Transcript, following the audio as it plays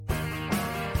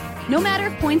No matter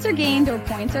if points are gained or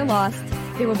points are lost,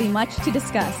 there will be much to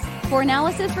discuss. For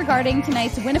analysis regarding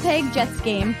tonight's Winnipeg Jets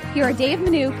game, here are Dave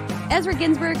Minuk, Ezra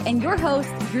Ginsburg, and your host,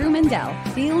 Drew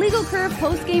Mindell. The Illegal Curve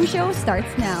post-game show starts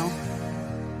now.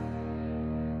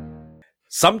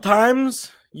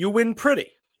 Sometimes you win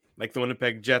pretty, like the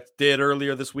Winnipeg Jets did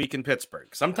earlier this week in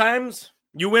Pittsburgh. Sometimes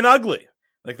you win ugly,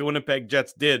 like the Winnipeg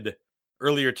Jets did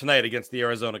earlier tonight against the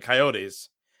Arizona Coyotes.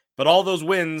 But all those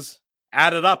wins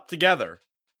added up together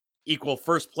equal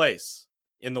first place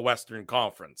in the Western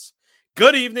Conference.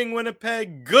 Good evening,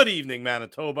 Winnipeg. Good evening,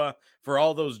 Manitoba. For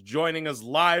all those joining us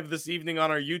live this evening on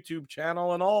our YouTube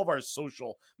channel and all of our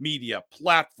social media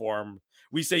platform,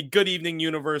 we say good evening,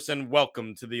 universe, and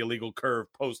welcome to the Illegal Curve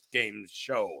post-game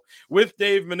show. With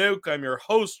Dave Minuk, I'm your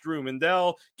host, Drew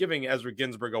Mindell, giving Ezra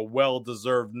Ginsburg a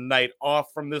well-deserved night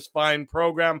off from this fine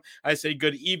program. I say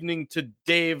good evening to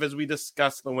Dave as we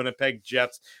discuss the Winnipeg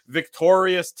Jets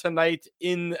victorious tonight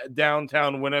in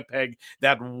downtown Winnipeg,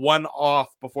 that one off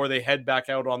before they head back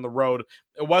out on the road.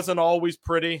 It wasn't always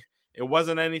pretty. It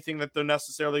wasn't anything that they're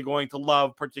necessarily going to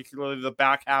love, particularly the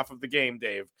back half of the game,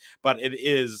 Dave. But it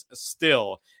is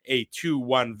still a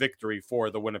 2-1 victory for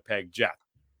the Winnipeg Jets.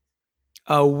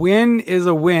 A win is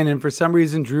a win, and for some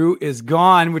reason, Drew is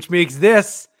gone, which makes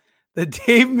this the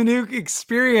Dave Minuk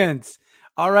experience.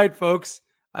 All right, folks.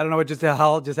 I don't know what just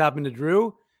happened to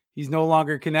Drew. He's no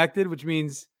longer connected, which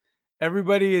means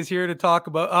everybody is here to talk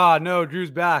about, no,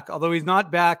 Drew's back. Although he's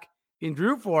not back in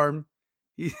Drew form.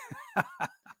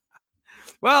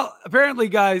 Well, apparently,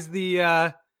 guys,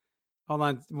 hold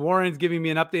on. Warren's giving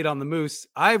me an update on the Moose.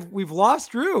 We've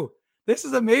lost Drew. This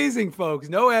is amazing, folks.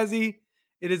 No Ezzy.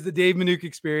 It is the Dave Minuk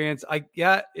experience.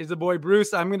 It's the boy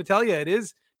Bruce. I'm going to tell you, it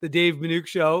is the Dave Minuk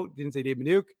show. Didn't say Dave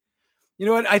Minuk. You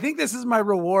know what? I think this is my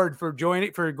reward for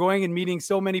going and meeting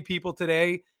so many people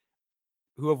today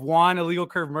who have won Illegal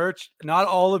Curve merch. Not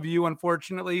all of you,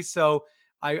 unfortunately. So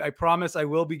I promise I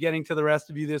will be getting to the rest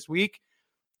of you this week.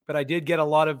 But I did get a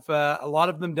lot of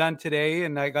them done today,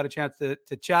 and I got a chance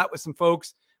to chat with some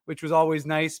folks, which was always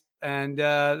nice. And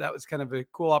that was kind of a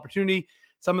cool opportunity.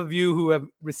 Some of you who have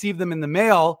received them in the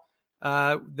mail,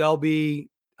 they'll be,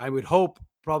 I would hope,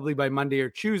 probably by Monday or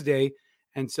Tuesday.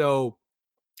 And so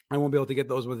I won't be able to get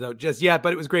those ones out just yet.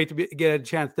 But it was great to get a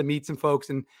chance to meet some folks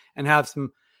and have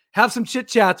some chit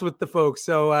chats with the folks.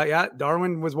 So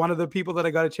Darwin was one of the people that I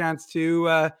got a chance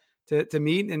to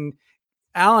meet. And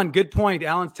Alan, good point.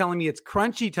 Alan's telling me it's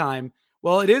crunchy time.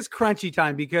 Well, it is crunchy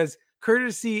time because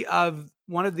courtesy of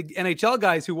one of the NHL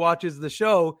guys who watches the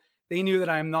show, they knew that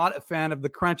I am not a fan of the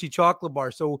crunchy chocolate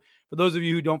bar. So for those of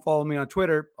you who don't follow me on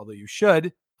Twitter, although you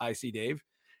should, I see Dave.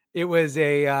 I was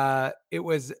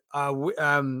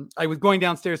going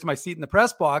downstairs to my seat in the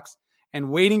press box, and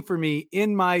waiting for me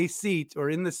in my seat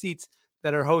or in the seats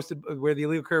that are hosted where the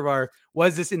Illegal Curve are,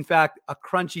 was this in fact a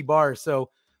crunchy bar. So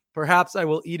perhaps I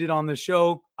will eat it on the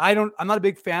show. I'm not a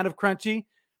big fan of crunchy,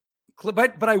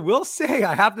 but I will say,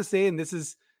 I have to say, and this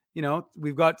is,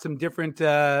 we've got some different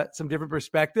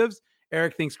perspectives.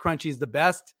 Eric thinks crunchy is the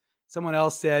best. Someone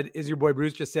else said, is your boy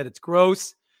Bruce just said it's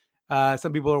gross.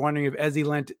 Some people are wondering if Ezzy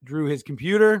lent Drew his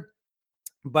computer,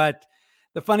 but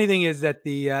the funny thing is that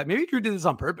maybe Drew did this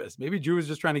on purpose. Maybe Drew was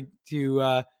just trying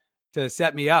to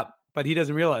set me up. But he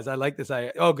doesn't realize I like this.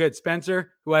 Good.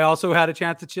 Spencer, who I also had a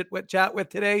chance to chat with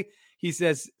today, he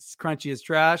says crunchy is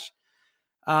trash.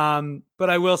 But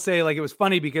I will say, it was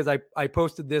funny because I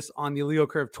posted this on the Illegal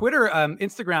Curve Twitter,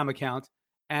 Instagram account,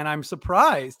 and I'm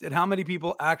surprised at how many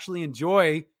people actually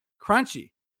enjoy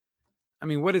crunchy. I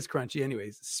mean, what is crunchy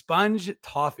anyways? Sponge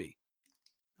toffee.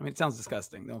 I mean, it sounds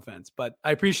disgusting. No offense, but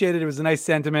I appreciate it. It was a nice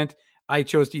sentiment. I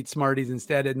chose to eat Smarties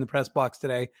instead in the press box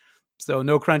today. So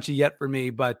no crunchy yet for me.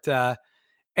 But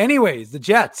anyways, the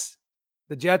Jets,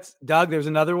 Doug, there's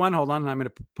another one. Hold on. I'm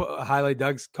going to highlight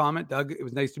Doug's comment. Doug, it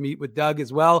was nice to meet with Doug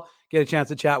as well. Get a chance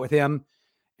to chat with him.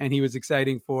 And he was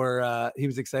excited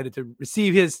to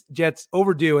receive his Jets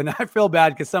overdue. And I feel bad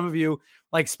because some of you,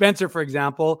 like Spencer, for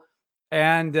example,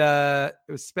 and it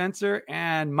was Spencer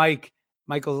and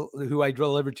Michael, who I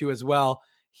delivered to as well.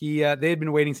 They had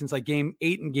been waiting since game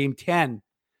 8 and game 10.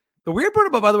 The weird part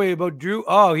about Drew,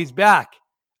 he's back.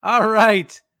 All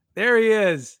right. There he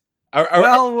is.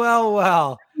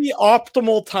 Well. The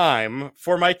optimal time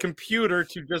for my computer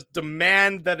to just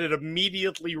demand that it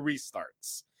immediately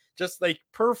restarts. Just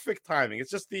perfect timing.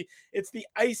 It's the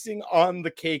icing on the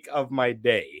cake of my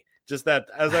day. Just that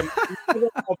as I'm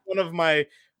one of my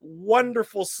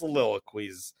wonderful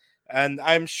soliloquies, and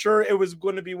I'm sure it was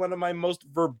going to be one of my most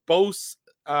verbose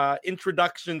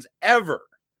introductions ever.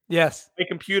 Yes. My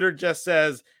computer just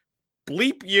says,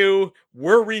 bleep you,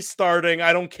 we're restarting.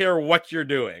 I don't care what you're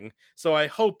doing. So I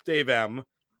hope, Dave M.,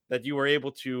 that you were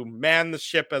able to man the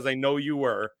ship as I know you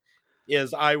were,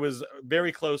 is I was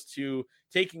very close to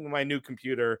taking my new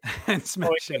computer and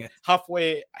smashing it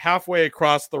halfway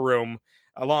across the room,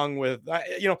 along with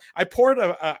I poured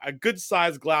a good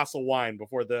sized glass of wine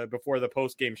before the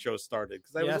post game show started,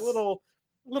 because I was a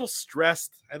little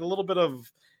stressed. I had a little bit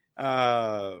of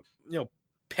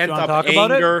pent up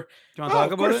anger. Do you want to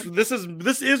talk about it?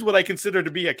 This is what I consider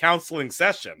to be a counseling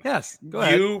session. Yes, go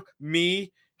ahead. You,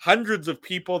 me, hundreds of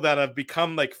people that have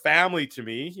become like family to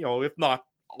me, if not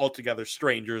altogether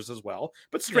strangers as well,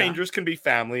 but strangers can be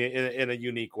family in a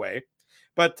unique way.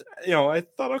 But I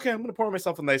thought, okay, I'm going to pour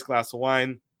myself a nice glass of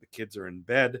wine. The kids are in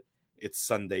bed. It's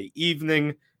Sunday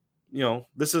evening. I'm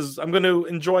going to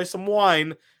enjoy some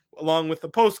wine along with the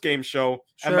post-game show,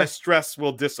 and my stress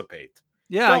will dissipate.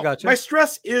 Yeah, I gotcha. My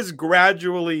stress is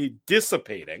gradually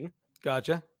dissipating.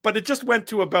 Gotcha. But it just went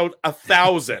to about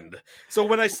 1,000. So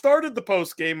when I started the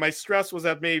post-game, my stress was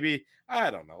at maybe,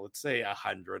 I don't know, let's say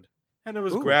 100. And it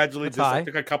was gradually just, I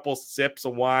took a couple sips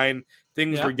of wine.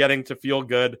 Things were getting to feel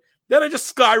good. Then I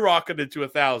just skyrocketed to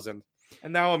 1,000.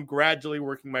 And now I'm gradually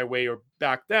working my way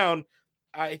back down.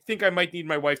 I think I might need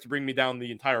my wife to bring me down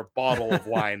the entire bottle of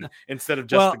wine instead of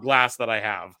just the glass that I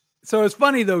have. So it's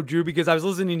funny though, Drew, because I was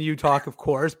listening to you talk, of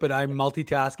course, but I'm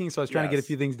multitasking. So I was trying to get a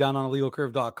few things done on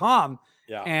illegalcurve.com.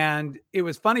 Yeah. And it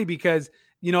was funny because,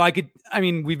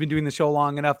 we've been doing the show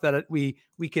long enough that we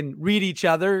can read each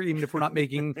other, even if we're not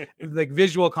making like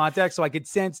visual contact. So I could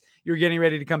sense you're getting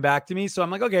ready to come back to me. So I'm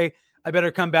like, okay, I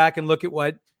better come back and look at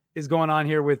what is going on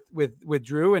here with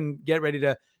Drew and get ready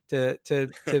to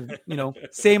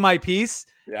say my piece,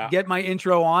 get my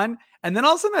intro on. And then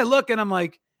all of a sudden I look and I'm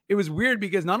like, it was weird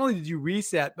because not only did you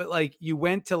reset, but like you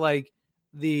went to like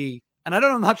and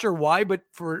I'm not sure why, but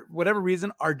for whatever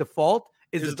reason, our default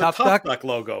is the Tough Duck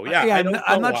logo. Yeah.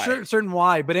 I'm not certain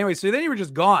why, but anyway, so then you were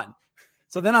just gone.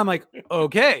 So then I'm like,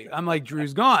 okay,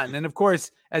 Drew's gone. And of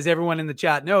course, as everyone in the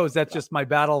chat knows, that's just my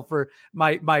battle for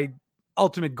my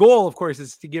ultimate goal, of course,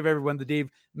 is to give everyone the Dave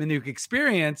Minuk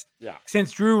experience. Yeah.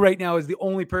 Since Drew right now is the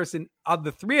only person of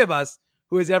the three of us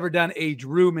who has ever done a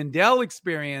Drew Mindell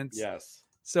experience. Yes.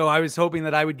 So I was hoping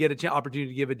that I would get an opportunity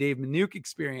to give a Dave Minuk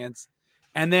experience.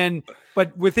 And then,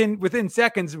 but within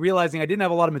seconds, realizing I didn't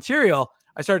have a lot of material,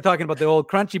 I started talking about the old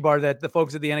crunchy bar that the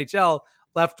folks at the NHL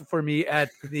left for me at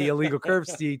the Illegal Curve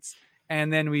seats.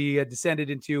 And then we descended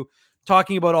into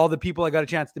talking about all the people I got a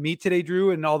chance to meet today,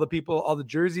 Drew, and all the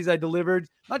jerseys I delivered,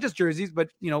 not just jerseys, but,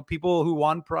 people who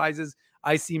won prizes,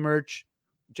 IC merch,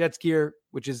 Jets gear,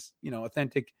 which is,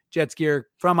 authentic Jets gear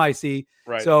from IC.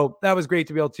 Right. So that was great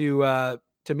to be able to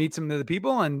meet some of the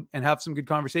people and have some good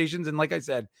conversations. And like I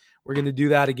said, we're going to do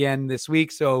that again this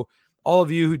week. So all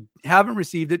of you who haven't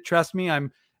received it, trust me,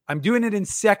 I'm doing it in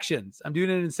sections.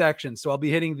 So I'll be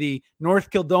hitting the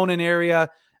North Kildonan area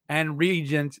and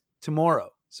Regent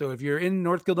tomorrow. So if you're in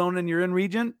North Kildonan and you're in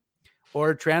Regent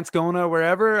or Transcona,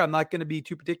 wherever, I'm not going to be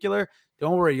too particular.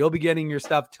 Don't worry. You'll be getting your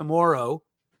stuff tomorrow.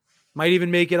 Might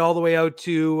even make it all the way out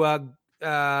to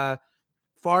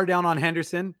far down on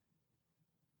Henderson.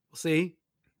 We'll see.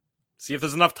 See if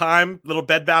there's enough time. Little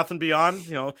Bed Bath and Beyond.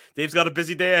 Dave's got a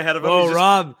busy day ahead of him.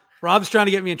 Oh, Rob's trying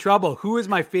to get me in trouble. Who is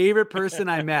my favorite person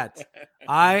I met?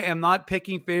 I am not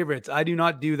picking favorites. I do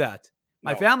not do that.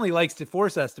 My family likes to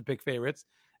force us to pick favorites.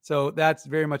 So that's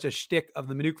very much a shtick of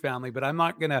the Minuk family, but I'm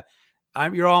not going to,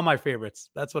 you're all my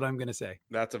favorites. That's what I'm going to say.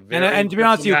 That's a very and to be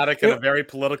honest with you, and a very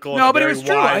political and but it was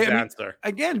true. Answer.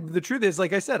 Again, the truth is,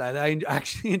 like I said, I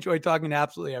actually enjoyed talking to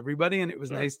absolutely everybody, and it was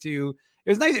nice.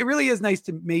 It really is nice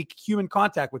to make human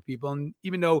contact with people. And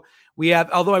even though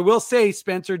although I will say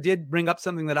Spencer did bring up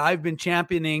something that I've been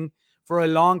championing for a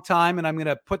long time, and I'm going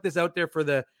to put this out there for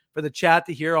the chat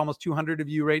to hear, almost 200 of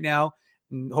you right now,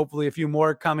 and hopefully a few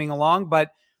more coming along. But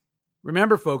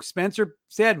remember, folks, Spencer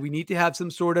said we need to have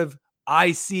some sort of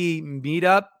IC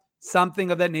meetup,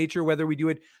 something of that nature, whether we do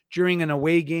it during an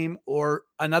away game or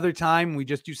another time, we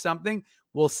just do something.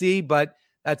 We'll see. But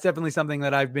that's definitely something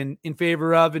that I've been in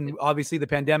favor of. And obviously the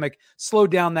pandemic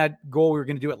slowed down that goal. We were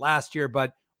going to do it last year,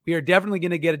 but we are definitely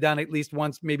going to get it done at least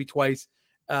once, maybe twice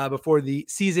before the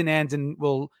season ends. And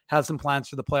we'll have some plans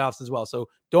for the playoffs as well. So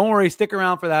don't worry, stick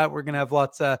around for that. We're going to have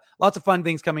lots of fun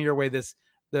things coming your way the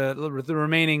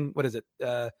remaining,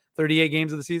 38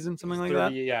 games of the season, something like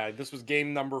that. Yeah. This was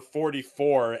game number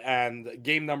 44, and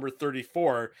game number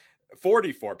 44,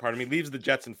 leaves the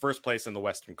Jets in first place in the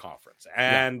Western Conference.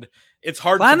 And it's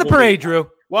hard plan to the parade, Drew.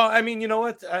 Well, I mean, you know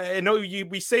what? I know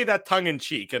we say that tongue in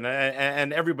cheek, and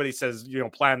everybody says,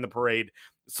 plan the parade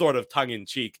sort of tongue in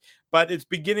cheek. but it's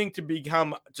beginning to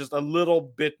become just a little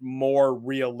bit more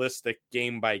realistic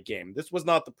game by game. This was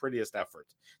not the prettiest effort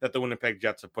that the Winnipeg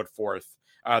Jets have put forth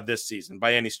this season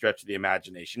by any stretch of the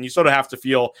imagination. You sort of have to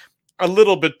feel a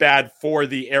little bit bad for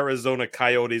the Arizona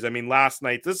Coyotes. I mean, last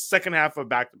night, this second half of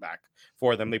back-to-back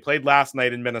for them. They played last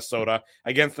night in Minnesota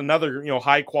against another,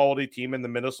 high-quality team in the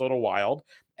Minnesota Wild,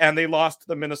 and they lost to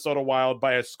the Minnesota Wild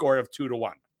by a score of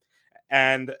 2-1.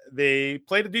 And they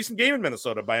played a decent game in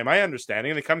Minnesota, by my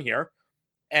understanding. And they come here,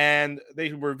 and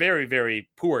they were very, very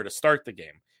poor to start the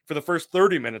game. For the first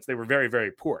 30 minutes, they were very,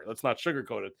 very poor. Let's not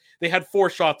sugarcoat it. They had 4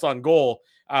 shots on goal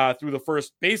through the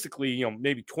first, basically,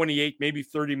 maybe 28, maybe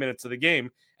 30 minutes of the game.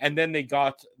 And then they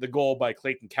got the goal by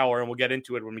Clayton Keller, and we'll get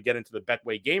into it when we get into the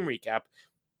Betway game recap.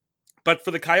 But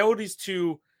for the Coyotes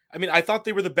I thought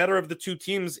they were the better of the two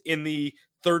teams in the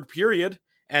third period.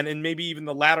 And in maybe even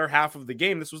the latter half of the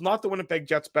game, this was not the Winnipeg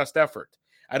Jets' best effort.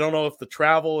 I don't know if the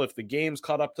travel, if the games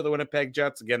caught up to the Winnipeg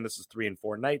Jets. Again, this is 3 and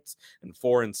 4 nights and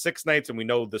 4 and 6 nights. And we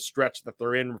know the stretch that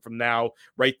they're in from now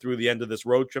right through the end of this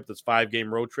road trip, this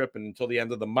 5-game road trip. And until the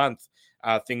end of the month,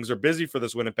 things are busy for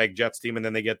this Winnipeg Jets team. And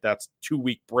then they get that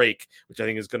 2-week break, which I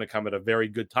think is going to come at a very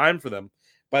good time for them.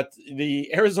 But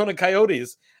the Arizona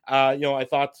Coyotes, I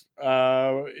thought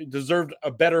deserved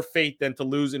a better fate than to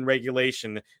lose in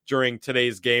regulation during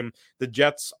today's game. The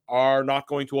Jets are not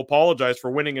going to apologize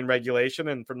for winning in regulation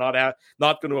and for not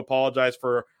going to apologize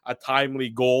for a timely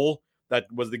goal. That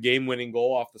was the game-winning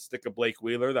goal off the stick of Blake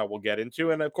Wheeler that we'll get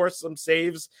into. And, of course, some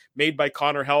saves made by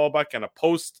Connor Hellebuck and a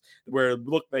post where it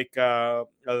looked like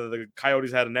the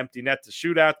Coyotes had an empty net to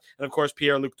shoot at. And, of course,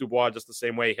 Pierre-Luc Dubois, just the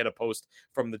same way, hit a post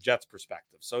from the Jets'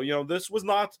 perspective. So, this was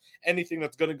not anything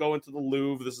that's going to go into the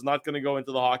Louvre. This is not going to go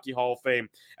into the Hockey Hall of Fame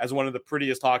as one of the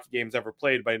prettiest hockey games ever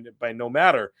played by no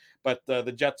matter. But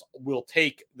the Jets will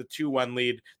take the 2-1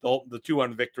 lead, the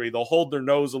 2-1 victory. They'll hold their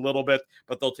nose a little bit,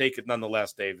 but they'll take it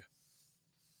nonetheless, Dave.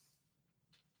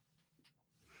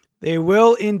 They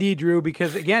will indeed, Drew,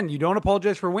 because again, you don't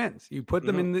apologize for wins. You put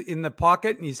them in the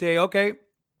pocket and you say, okay,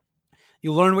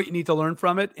 you learn what you need to learn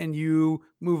from it and you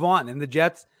move on. And the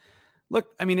Jets, look,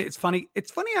 it's funny.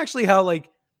 It's funny actually how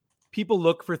people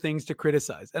look for things to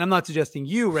criticize. And I'm not suggesting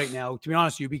you right now, to be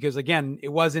honest with you, because again, it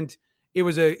was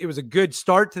a good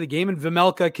start to the game and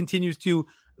Vejmelka continues to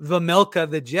Vejmelka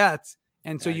the Jets.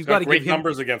 And so you've got to give him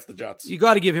numbers against the Jets. You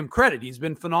got to give him credit. He's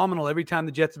been phenomenal every time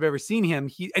the Jets have ever seen him.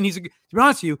 To be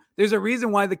honest with you, there's a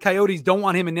reason why the Coyotes don't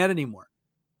want him in net anymore.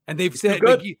 And they've said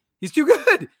he's too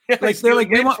good. Yeah, they're like,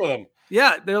 we want for them.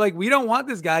 Yeah, they're like, we don't want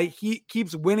this guy. He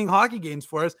keeps winning hockey games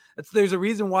for us. There's a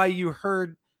reason why you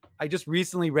heard. I just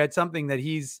recently read something that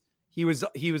he was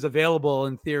available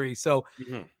in theory. So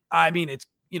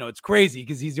it's crazy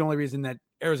because he's the only reason that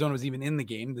Arizona was even in the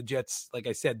game. The Jets, like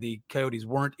I said, the Coyotes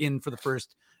weren't in for the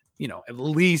first, at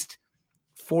least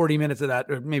 40 minutes of that,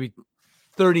 or maybe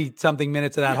 30 something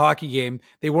minutes of that hockey game.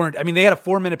 They weren't, they had a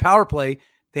 4-minute power play.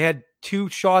 They had 2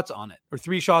 shots on it or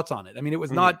 3 shots on it. It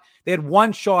was not, they had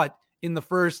 1 shot in the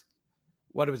first,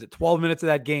 12 minutes of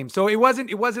that game. So it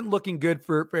wasn't looking good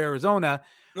for Arizona.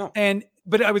 No.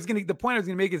 But the point I was going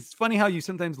to make is it's funny how you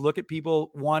sometimes look at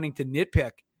people wanting to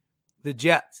nitpick the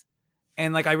Jets.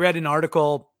 And I read an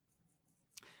article,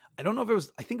 I think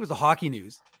it was the Hockey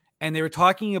News, and they were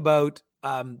talking about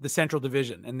the Central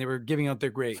Division and they were giving out their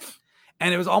grades.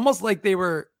 And it was almost like they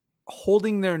were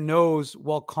holding their nose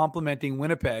while complimenting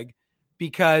Winnipeg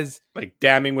because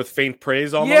damning with faint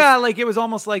praise almost. Yeah, it was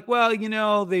almost like, well,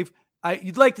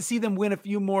 you'd like to see them win a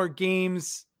few more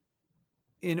games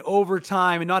in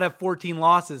overtime and not have 14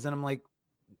 losses. And I'm like,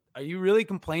 are you really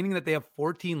complaining that they have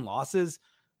 14 losses?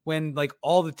 When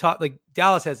all the top,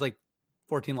 Dallas has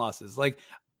 14 losses. It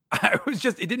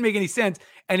didn't make any sense.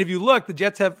 And if you look, the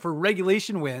Jets have for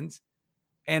regulation wins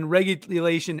and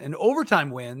regulation and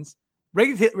overtime wins,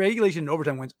 regulation and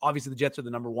overtime wins. Obviously the Jets are the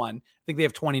number 1. I think they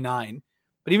have 29,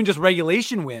 but even just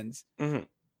regulation wins,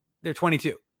 they're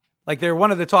 22. They're one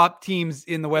of the top teams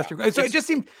in the Western. Yeah. So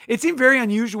it seemed very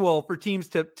unusual for teams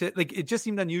to it just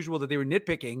seemed unusual that they were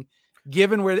nitpicking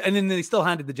given and then they still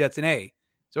handed the Jets an A.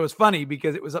 So it was funny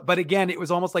because but again, it was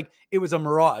almost like it was a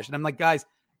mirage. And I'm like, guys,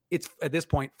 it's at this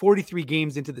point 43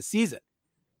 games into the season.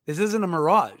 This isn't a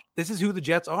mirage. This is who the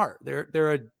Jets are.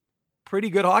 They're a pretty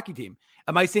good hockey team.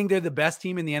 Am I saying they're the best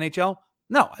team in the NHL?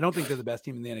 No, I don't think they're the best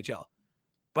team in the NHL.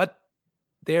 But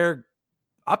they're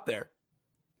up there.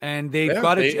 And they've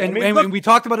got it. And we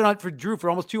talked about it for Drew for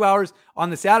almost 2 hours on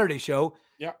the Saturday show.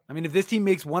 Yeah. If this team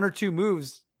makes 1 or 2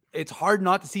 moves, it's hard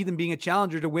not to see them being a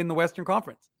challenger to win the Western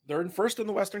Conference. They're in first in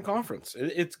the Western Conference.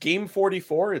 It's game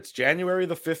 44. It's January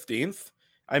the 15th.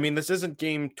 This isn't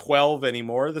game 12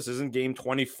 anymore. This isn't game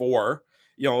 24.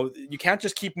 you can't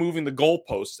just keep moving the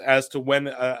goalposts as to when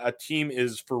a team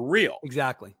is for real.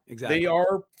 Exactly. They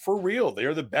are for real. They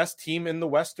are the best team in the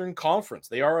Western Conference.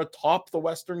 They are atop the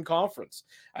Western Conference.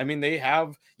 I mean, they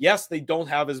don't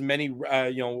have as many,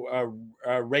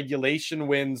 regulation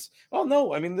wins. Oh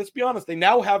no, I mean, let's be honest. They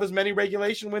now have as many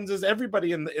regulation wins as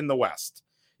everybody in the West.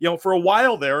 For a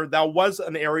while there, that was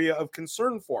an area of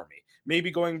concern for me. Maybe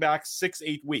going back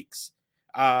 6-8 weeks.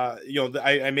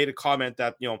 I made a comment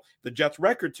that, the Jets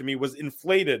record to me was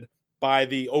inflated by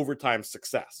the overtime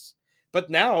success, but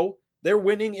now they're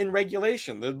winning in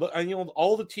regulation.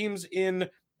 All the teams in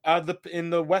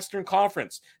the Western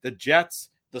Conference, the Jets,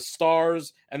 the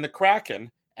Stars, and the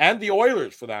Kraken, and the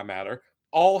Oilers for that matter,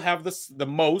 all have the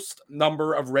most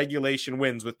number of regulation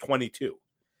wins with 22.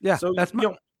 Yeah, so that's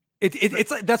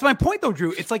that's my point though,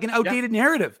 Drew. It's like an outdated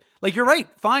narrative. Like, you're right.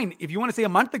 Fine. If you want to say a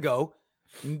month ago,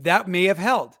 that may have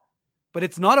held, but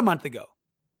it's not a month ago.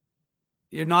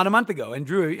 You're not a month ago. And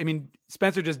Drew, I mean,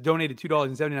 Spencer just donated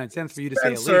 $2.79 for you to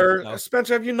say it. So.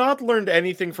 Spencer, have you not learned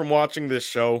anything from watching this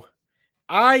show?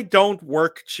 I don't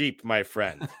work cheap, my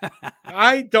friend.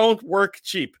 I don't work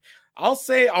cheap.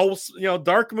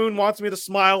 Dark Moon wants me to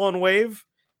smile and wave.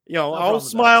 I'll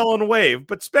smile and wave.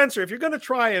 But Spencer, if you're going to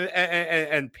try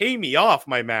and pay me off,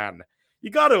 my man, you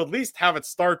got to at least have it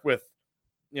start with,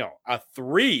 a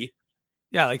 3.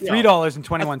 Yeah, like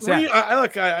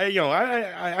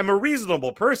 $3.21. I'm a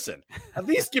reasonable person. At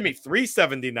least give me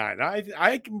 $3.79.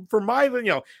 I for my,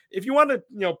 if you want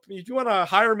to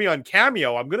hire me on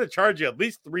Cameo, I'm going to charge you at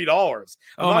least $3.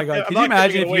 Oh my God! Can you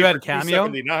imagine if you had Cameo?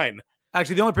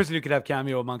 Actually, the only person who could have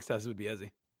Cameo amongst us would be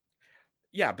Ezzy.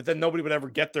 Yeah, but then nobody would ever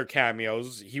get their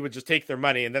cameos. He would just take their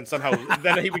money, and then somehow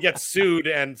he would get sued,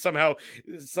 and somehow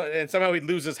he'd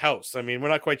lose his house. I mean, we're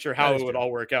not quite sure how it would all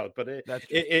work out, but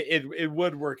it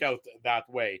would work out that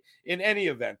way. In any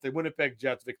event, the Winnipeg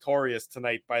Jets victorious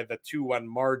tonight by the 2-1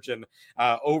 margin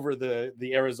over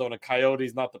the Arizona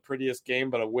Coyotes. Not the prettiest game,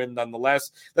 but a win nonetheless.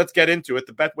 Let's get into it.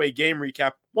 The Betway game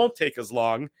recap won't take as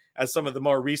long as some of the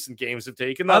more recent games have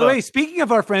taken. By the way, speaking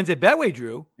of our friends at Betway,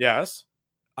 Drew. Yes.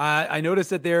 I noticed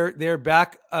that they're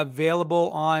back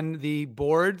available on the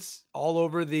boards all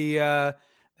over the. They're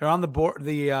on the board.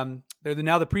 They're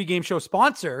now the pregame show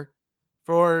sponsor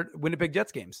for Winnipeg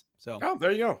Jets games. So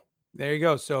there you go. There you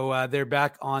go. So they're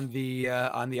back on the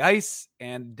ice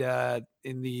and on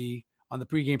the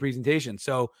pregame presentation.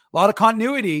 So a lot of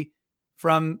continuity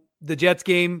from the Jets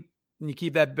game, and you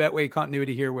keep that Betway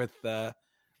continuity here with the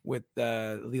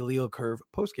Illegal Curve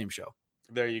postgame show.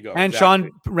 There you go. And exactly. Sean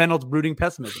Reynolds brooding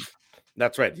pessimism.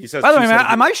 That's right. He says, by the way, man,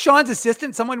 am I Sean's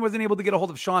assistant? Someone wasn't able to get a hold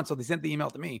of Sean, so they sent the email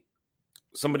to me.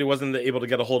 Somebody wasn't able to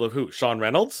get a hold of who? Sean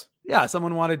Reynolds? Yeah,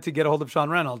 someone wanted to get a hold of Sean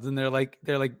Reynolds, and they're like,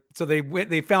 so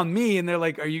they found me, and they're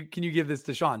like, can you give this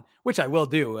to Sean? Which I will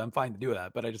do. I'm fine to do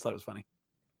that, but I just thought it was funny.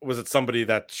 Was it somebody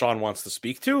that Sean wants to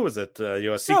speak to? Was it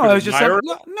a secret? No, it was just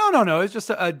no. It's just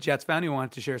a Jets fan who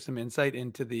wanted to share some insight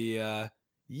into the.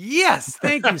 Yes,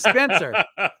 thank you, Spencer.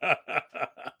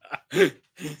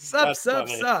 Sup.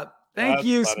 Thank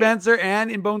you, funny. Spencer, and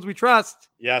In Bones We Trust.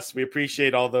 Yes, we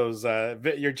appreciate all those.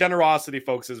 Your generosity,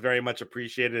 folks, is very much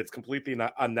appreciated. It's completely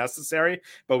unnecessary,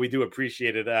 but we do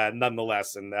appreciate it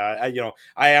nonetheless. And I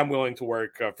am willing to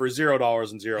work for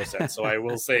 $0.00. So I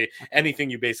will say anything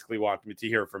you basically want me to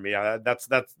hear from me.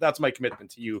 That's my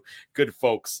commitment to you, good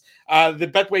folks.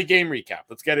 The Betway game recap.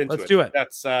 Let's get into it. Let's do it.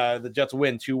 That's the Jets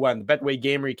win 2-1. The Betway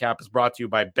game recap is brought to you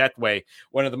by Betway,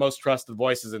 one of the most trusted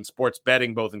voices in sports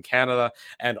betting, both in Canada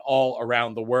and all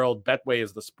around the world. Betway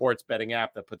is the sports betting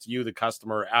app that puts you, the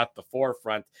customer, at the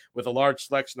forefront with a large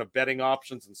selection of betting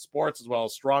options in sports, as well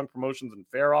as strong promotions and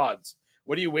fair odds.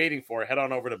 What are you waiting for? Head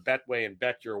on over to Betway and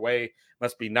bet your way.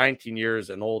 Must be 19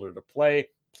 years and older to play.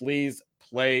 Please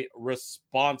play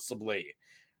responsibly.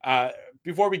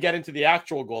 Before we get into the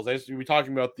actual goals, we're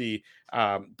talking about the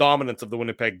dominance of the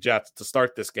Winnipeg Jets to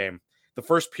start this game. The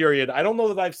first period, I don't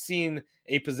know that I've seen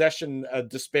a possession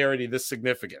disparity this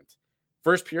significant.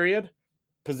 First period,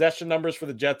 possession numbers for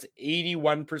the Jets,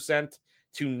 81%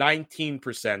 to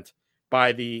 19%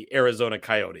 by the Arizona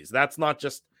Coyotes. That's not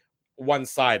just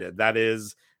one-sided. That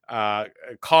is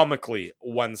comically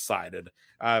one-sided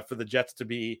for the Jets to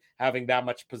be having that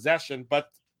much possession. But,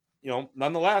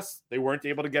 nonetheless, they weren't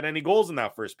able to get any goals in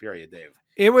that first period, Dave.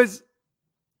 It was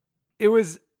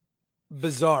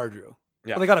bizarre, Drew.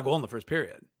 Yeah. Well, they got a goal in the first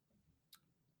period.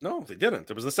 No, they didn't.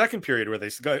 It was the second period where they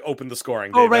opened the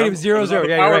scoring. Oh, right. It was 0-0.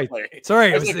 Yeah, you're right. Play.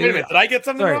 Sorry. I was like, wait a minute. Did I get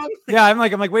something wrong? Yeah, I'm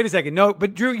like, wait a second. No,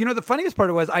 but Drew, the funniest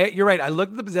part was, you're right. I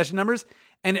looked at the possession numbers,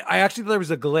 and I actually thought there was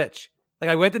a glitch. Like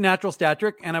I went to Natural Stat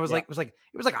Trick and I was like, it was like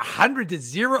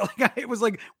 100-0. Like it was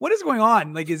like, what is going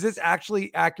on? Like, is this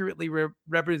actually accurately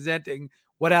representing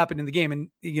what happened in the game? And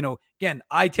again,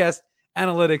 eye test,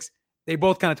 analytics, they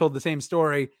both kind of told the same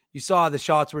story. You saw the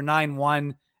shots were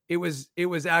 9-1. It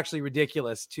was actually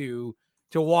ridiculous to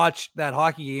watch that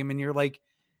hockey game. And you're like,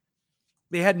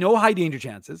 they had no high danger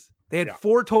chances. They had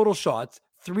 4 total shots,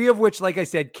 3 of which, like I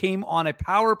said, came on a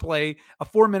power play, a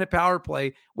 4-minute power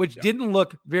play, which didn't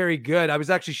look very good. I was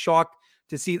actually shocked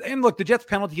to see. And look, the Jets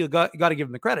penalty kill, got to give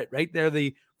them the credit, right? They're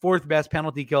the 4th best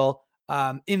penalty kill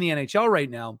in the NHL right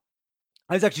now.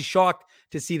 I was actually shocked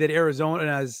to see that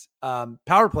Arizona's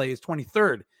power play is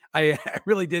 23rd. I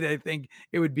really did. I think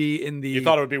it would be in the. You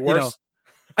thought it would be worse?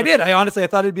 I did. I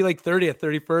thought it'd be like 30th,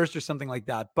 31st or something like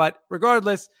that. But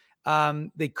regardless,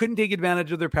 they couldn't take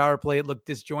advantage of their power play. It looked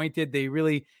disjointed. They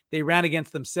ran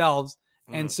against themselves.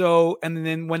 And so, and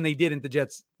then when they didn't, the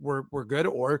Jets were good,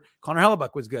 or Connor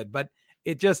Hellebuck was good. But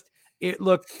it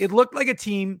looked like a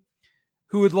team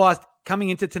who had lost coming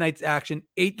into tonight's action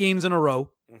 8 games in a row.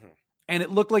 And it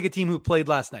looked like a team who played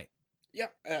last night. Yeah.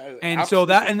 And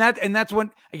absolutely. so that's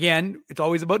when, again, it's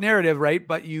always about narrative, right?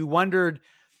 But you wondered,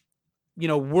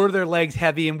 were their legs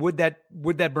heavy and would that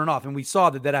burn off? And we saw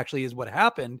that actually is what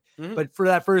happened. But for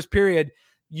that first period,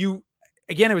 it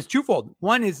was twofold.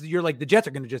 One is you're like, the Jets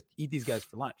are going to just eat these guys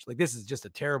for lunch. Like, this is just a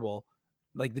terrible,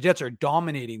 like the Jets are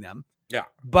dominating them. Yeah.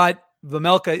 But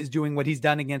Vejmelka is doing what he's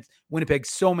done against Winnipeg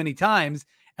so many times.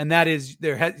 And that is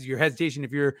your hesitation.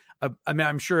 If you're,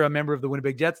 I'm sure, a member of the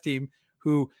Winnipeg Jets team,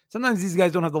 who sometimes these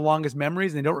guys don't have the longest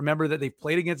memories and they don't remember that they've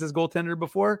played against this goaltender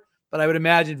before. But I would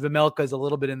imagine Vejmelka is a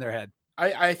little bit in their head.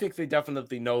 I think they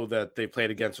definitely know that they played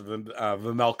against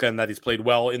Vejmelka and that he's played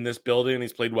well in this building. And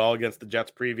he's played well against the Jets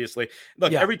previously.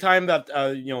 Look, every time that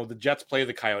the Jets play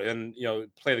the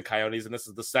Coyotes, and this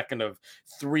is the second of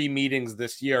 3 meetings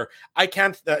this year, I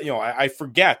can't. I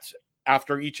forget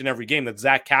after each and every game that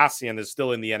Zach Kassian is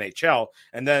still in the NHL,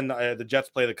 and then the Jets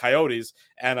play the Coyotes,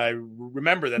 and I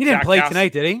remember that he didn't play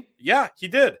tonight, did he? Yeah, he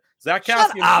did. Zach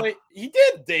Kassian played. He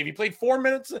did, Dave. He played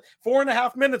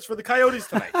 4.5 minutes for the Coyotes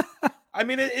tonight. I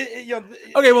mean,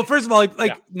 okay. Well, first of all,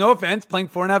 no offense, playing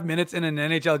 4.5 minutes in an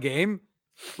NHL game,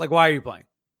 like, why are you playing?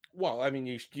 Well, I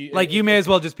mean, you may as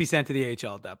well just be sent to the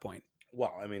AHL at that point.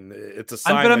 Well, I mean, it's a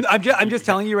sign. I'm just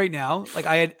telling you right now. Like,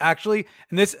 I had actually,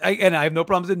 and I have no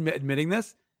problems admitting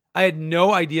this. I had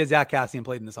no idea Zach Kassian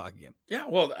played in this hockey game. Yeah,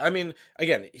 well, I mean,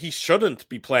 again, he shouldn't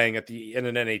be playing in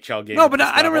an NHL game. No, but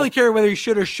I don't really care whether he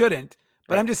should or shouldn't.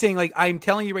 But I'm just saying, like, I'm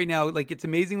telling you right now, like, it's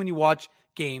amazing when you watch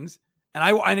games.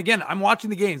 And again, I'm watching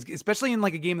the games, especially in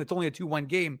like a game that's only a 2-1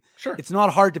 game. Sure. It's not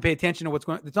hard to pay attention to what's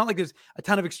going on. It's not like there's a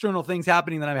ton of external things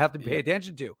happening that I have to pay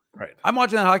attention to. Right. I'm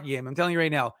watching that hockey game. I'm telling you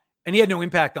right now. And he had no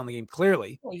impact on the game,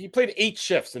 clearly. Well, he played 8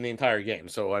 shifts in the entire game.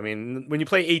 So, I mean, when you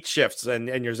play 8 shifts and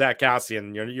you're Zach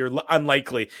Kassian, you're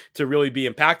unlikely to really be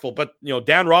impactful. But,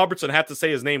 Dan Robertson had to say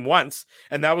his name once.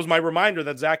 And that was my reminder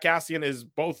that Zach Kassian is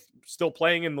both still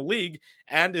playing in the league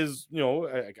and is, I'm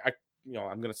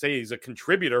going to say he's a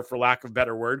contributor, for lack of a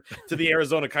better word, to the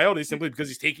Arizona Coyotes simply because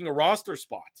he's taking a roster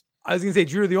spot. I was going to say,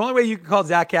 Drew, the only way you can call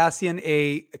Zach Kassian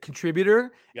a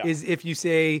contributor is if you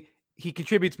say he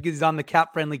contributes because he's on the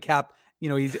cap-friendly cap.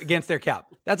 He's against their cap.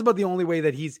 That's about the only way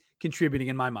that he's contributing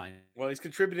in my mind. Well, he's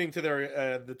contributing to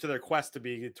their quest to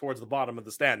be towards the bottom of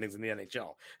the standings in the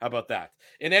NHL. How about that?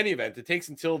 In any event, it takes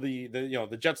until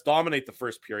the Jets dominate the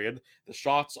first period. The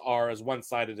shots are as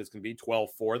one-sided as can be,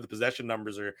 12-4. The possession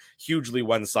numbers are hugely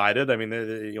one-sided. I mean,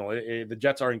 the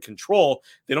Jets are in control.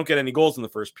 They don't get any goals in the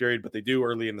first period, but they do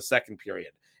early in the second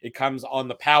period. It comes on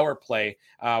the power play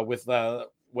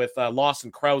with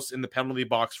Lawson Krause in the penalty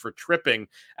box for tripping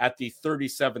at the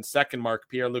 37-second mark.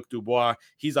 Pierre-Luc Dubois,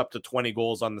 he's up to 20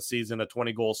 goals on the season, a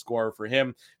 20-goal scorer for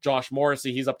him. Josh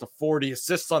Morrissey, he's up to 40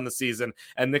 assists on the season,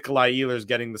 and Nikolai Ehlers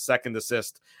getting the second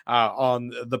assist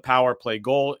on the power play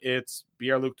goal. It's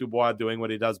Pierre-Luc Dubois doing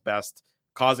what he does best,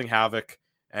 causing havoc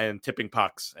and tipping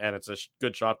pucks, and it's a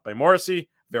good shot by Morrissey,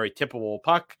 very tippable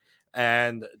puck,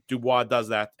 and Dubois does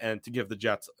that, and to give the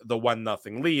Jets the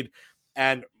 1-0 lead.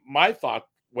 And my thought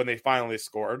when they finally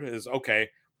scored is, okay,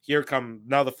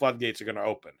 now the floodgates are going to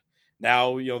open.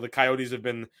 Now, the Coyotes have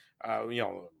been,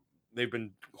 they've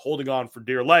been holding on for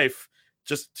dear life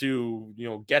just to,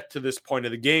 get to this point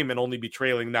of the game and only be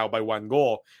trailing now by 1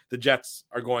 goal. The Jets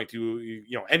are going to,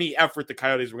 any effort the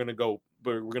Coyotes were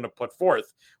going to put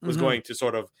forth was going to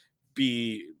sort of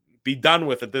be done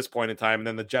with at this point in time. And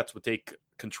then the Jets would take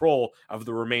control of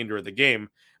the remainder of the game.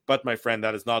 But my friend,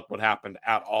 that is not what happened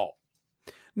at all.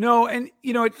 No, and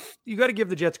you got to give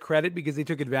the Jets credit because they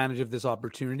took advantage of this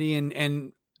opportunity.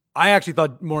 And I actually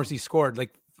thought Morrissey scored.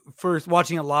 Like, first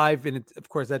watching it live, and of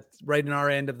course that's right in our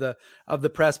end of the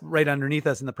press, right underneath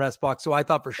us in the press box. So I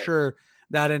thought for sure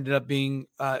that ended up being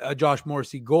a Josh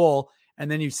Morrissey goal. And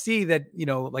then you see that,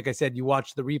 like I said, you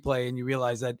watch the replay and you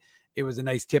realize that it was a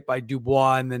nice tip by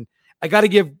Dubois. And then I got to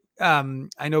give,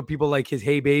 I know people like his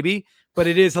 "Hey Baby," but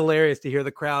it is hilarious to hear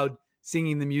the crowd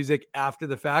singing the music after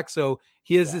the fact. So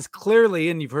he is this clearly,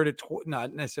 and you've heard it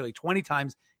not necessarily 20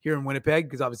 times here in Winnipeg,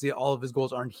 because obviously all of his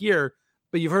goals aren't here,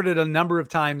 but you've heard it a number of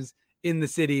times in the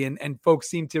city, and folks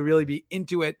seem to really be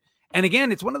into it. And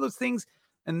again, it's one of those things,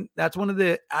 and that's one of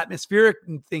the atmospheric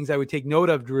things I would take note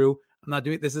of, Drew. I'm not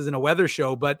doing, this isn't a weather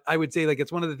show, but I would say, like,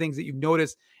 it's one of the things that you've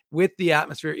noticed with the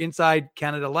atmosphere inside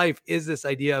Canada Life is this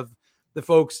idea of the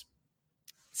folks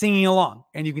singing along,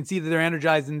 and you can see that they're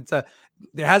energized. And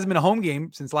there hasn't been a home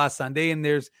game since last Sunday, and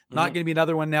there's not going to be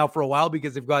another one now for a while,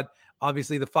 because they've got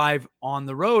obviously the 5 on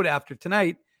the road after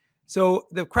tonight. So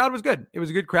the crowd was good. It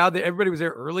was a good crowd. Everybody was there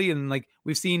early, and like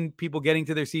we've seen people getting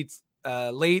to their seats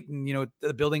late, and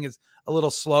the building is a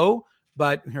little slow.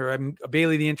 But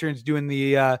Bailey, the intern's doing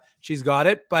the she's got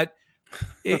it, but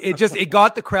it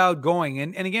got the crowd going.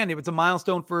 And again, it was a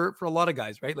milestone for a lot of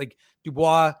guys, right? Like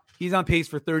Dubois, he's on pace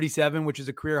for 37, which is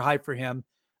a career high for him.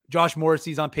 Josh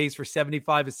Morrissey's on pace for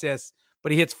 75 assists,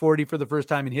 but he hits 40 for the first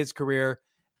time in his career.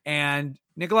 And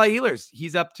Nikolai Ehlers,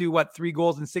 he's up to 3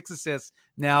 goals and 6 assists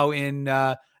now in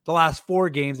the last 4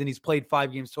 games, and he's played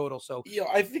 5 games total. So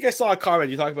I think I saw a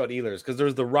comment. You talked about Ehlers because there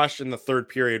was the rush in the third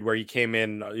period where he came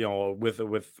in,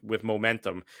 with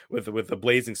momentum, with the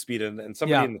blazing speed, and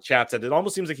somebody in the chat said it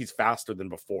almost seems like he's faster than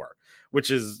before,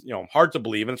 which is hard to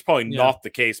believe, and it's probably not the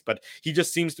case. But he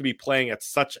just seems to be playing at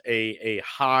such a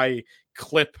high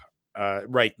clip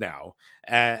right now,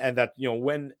 and that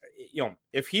when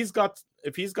if he's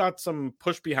got some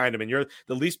push behind him, and you're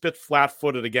the least bit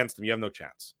flat-footed against him, you have no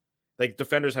chance. Like,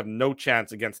 defenders have no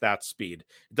chance against that speed.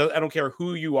 I don't care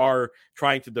who you are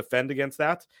trying to defend against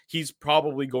that. He's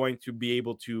probably going to be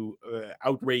able to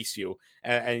outrace you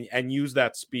and use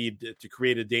that speed to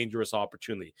create a dangerous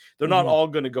opportunity. They're not all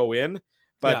going to go in,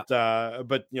 but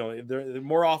they're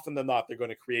more often than not, they're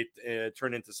going to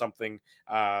turn into something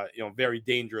very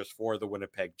dangerous for the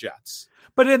Winnipeg Jets.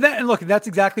 But and look, that's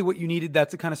exactly what you needed.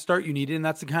 That's the kind of start you needed, and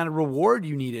that's the kind of reward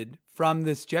you needed from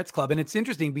this Jets club. And it's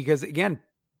interesting because, again,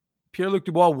 Pierre-Luc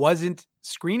Dubois wasn't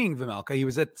screening Vejmelka. He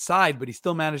was at the side, but he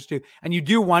still managed to. And you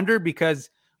do wonder, because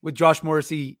with Josh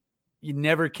Morrissey, you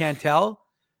never can tell.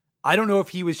 I don't know if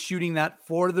he was shooting that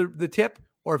for the tip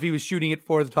or if he was shooting it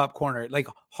for the top corner. Like,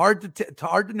 hard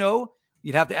to know.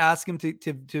 You'd have to ask him to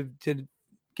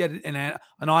get an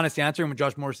honest answer. And with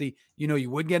Josh Morrissey, you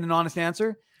would get an honest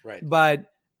answer. Right. But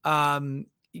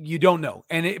you don't know.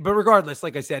 But regardless,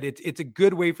 like I said, it's a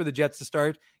good way for the Jets to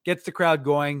start. Gets the crowd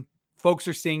going. Folks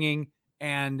are singing,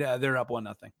 and they're up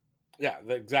 1-0. Yeah,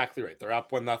 exactly right. They're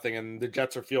up 1-0, and the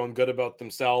Jets are feeling good about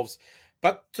themselves.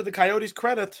 But to the Coyotes'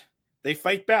 credit, they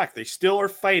fight back. They still are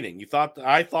fighting.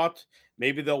 I thought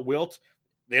maybe they'll wilt.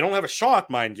 They don't have a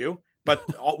shot, mind you, but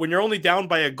when you're only down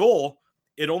by a goal,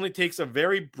 it only takes a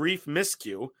very brief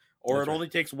miscue, or only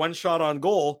takes one shot on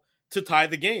goal to tie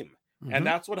the game. Mm-hmm. And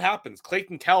that's what happens.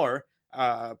 Clayton Keller,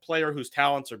 a player whose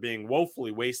talents are being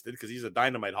woefully wasted because he's a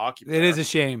dynamite hockey player. It is a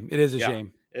shame. It is a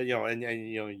shame.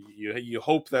 You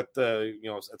hope that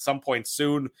at some point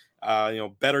soon,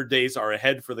 better days are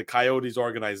ahead for the Coyotes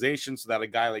organization, so that a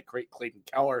guy like Clayton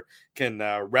Keller can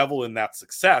revel in that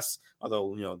success.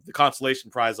 Although the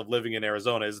consolation prize of living in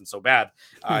Arizona isn't so bad,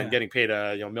 and getting paid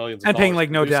millions of and dollars paying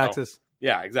like no taxes.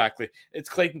 Yeah, exactly. It's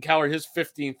Clayton Keller, his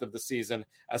 15th of the season,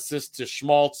 assists to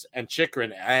Schmaltz and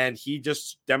Chychrun, and he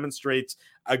just demonstrates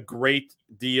a great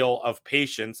deal of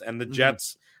patience. And the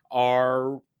Jets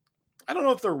are, I don't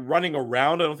know if they're running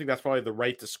around. I don't think that's probably the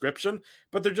right description,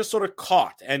 but they're just sort of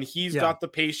caught. And he's got the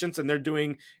patience, and they're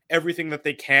doing everything that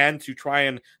they can to try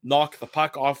and knock the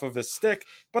puck off of his stick,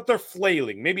 but they're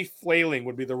flailing. Maybe flailing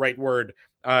would be the right word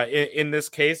in this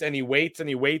case. And he waits and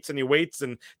he waits and he waits.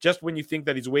 And just when you think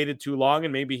that he's waited too long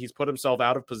and maybe he's put himself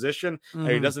out of position, and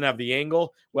he doesn't have the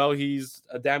angle, well, he's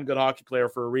a damn good hockey player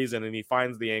for a reason. And he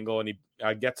finds the angle and he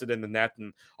gets it in the net.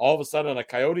 And all of a sudden, a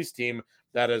Coyotes team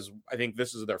that is, I think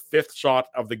this is their 5th shot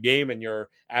of the game, and you're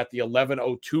at the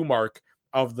 11:02 mark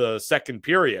of the second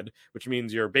period, which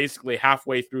means you're basically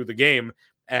halfway through the game,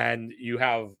 and you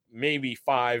have maybe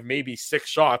 5, maybe 6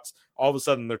 shots. All of a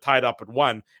sudden, they're tied up at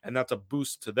 1, and that's a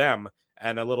boost to them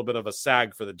and a little bit of a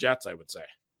sag for the Jets, I would say.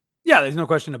 Yeah, there's no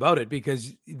question about it,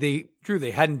 because they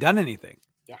hadn't done anything.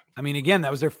 Yeah. I mean, again,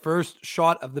 that was their first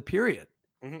shot of the period,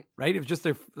 right? It was just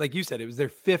like you said, it was their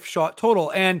 5th shot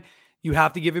total, and you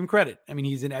have to give him credit. I mean,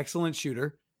 he's an excellent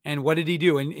shooter. And what did he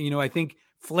do? And, I think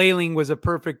flailing was a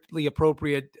perfectly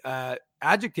appropriate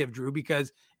adjective, Drew,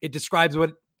 because it describes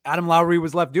what Adam Lowry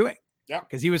was left doing. Yeah.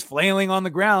 Because he was flailing on the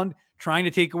ground, trying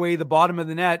to take away the bottom of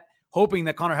the net, hoping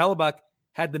that Connor Hellebuyck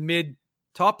had the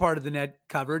top part of the net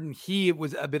covered, and he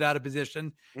was a bit out of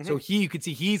position. Mm-hmm. So you could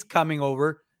see he's coming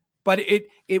over. But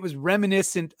it was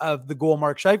reminiscent of the goal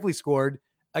Mark Scheifele scored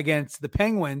against the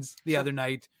Penguins the other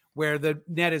night, where the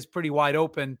net is pretty wide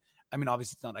open. I mean,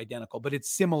 obviously it's not identical, but it's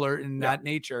similar in that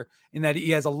nature, in that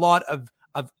he has a lot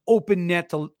of open net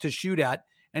to shoot at.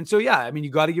 And so, yeah, I mean,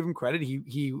 you got to give him credit.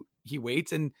 He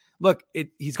waits, and look,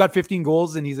 he's got 15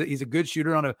 goals, and he's a good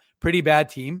shooter on a pretty bad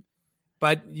team.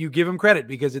 But you give him credit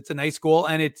because it's a nice goal,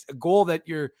 and it's a goal that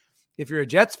if you're a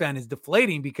Jets fan, is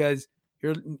deflating because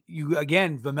you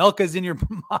again, Vejmelka's in your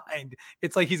mind.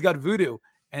 It's like he's got voodoo,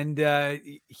 and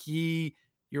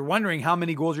you're wondering how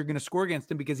many goals you're going to score against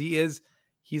him because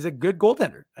he's a good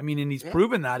goaltender. I mean, and he's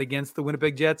proven that against the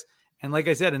Winnipeg Jets. And like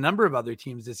I said, a number of other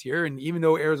teams this year. And even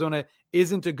though Arizona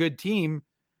isn't a good team,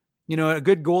 a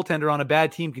good goaltender on a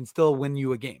bad team can still win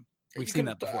you a game. We've seen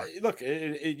that before. Look,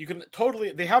 you can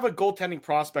totally. They have a goaltending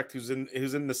prospect who's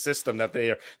in the system that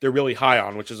they're really high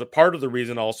on, which is a part of the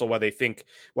reason also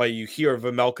why you hear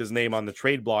Vejmelka's name on the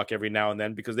trade block every now and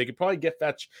then, because they could probably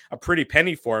fetch a pretty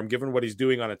penny for him, given what he's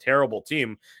doing on a terrible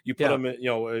team. You put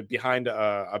him, behind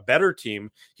a better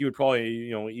team, he would probably,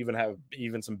 even have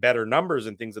some better numbers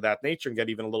and things of that nature, and get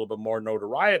even a little bit more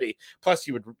notoriety. Plus,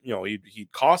 he would,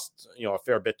 he'd cost a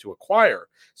fair bit to acquire.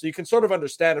 So you can sort of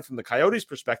understand it from the Coyotes'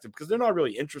 perspective, because they're not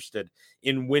really interested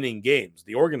in winning games.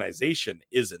 The organization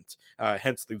isn't,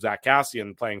 hence the Zach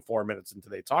Kassian playing 4 minutes into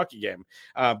the hockey game.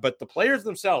 But the players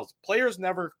themselves,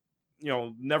 never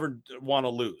want to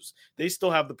lose. They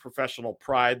still have the professional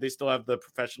pride. They still have the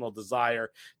professional desire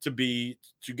to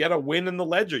get a win in the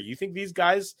ledger. You think these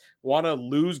guys want to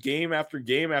lose game after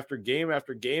game after game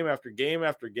after game after game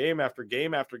after game after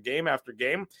game after game after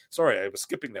game? Sorry, I was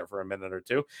skipping there for a minute or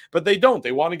two, but they don't.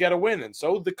 They want to get a win. And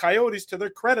so the Coyotes, to their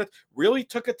credit, really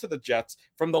took it to the Jets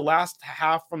from the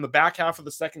back half of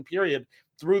the second period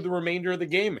through the remainder of the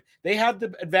game. They had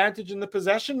the advantage in the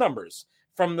possession numbers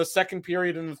from the second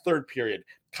period and the third period.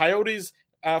 Coyotes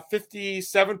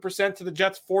 57% to the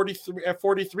Jets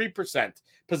 43%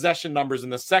 possession numbers in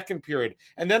the second period.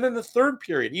 And then in the third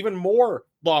period, even more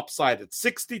lopsided,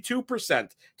 62%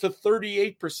 to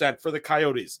 38% for the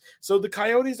Coyotes. So the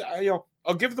Coyotes,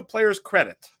 I'll give the players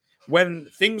credit. When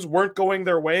things weren't going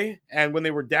their way, and when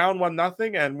they were down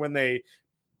 1-0, and when they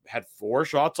had 4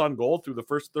 shots on goal through the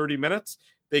first 30 minutes,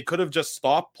 they could have just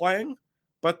stopped playing.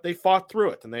 But they fought through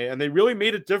it, and they really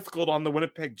made it difficult on the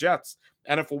Winnipeg Jets.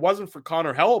 And if it wasn't for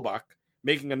Connor Hellebuyck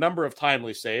making a number of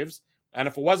timely saves, and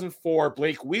if it wasn't for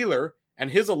Blake Wheeler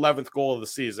and his 11th goal of the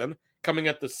season, coming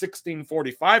at the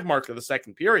 16:45 mark of the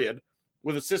second period,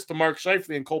 with assists to Mark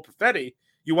Scheifele and Cole Perfetti,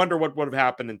 you wonder what would have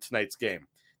happened in tonight's game.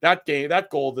 That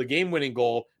goal, the game-winning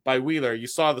goal by Wheeler, you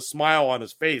saw the smile on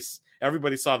his face.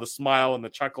 Everybody saw the smile and the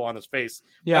chuckle on his face.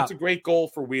 Yeah. That's a great goal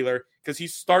for Wheeler, because he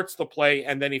starts the play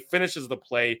and then he finishes the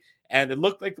play. And it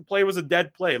looked like the play was a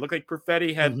dead play. It looked like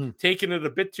Perfetti had taken it a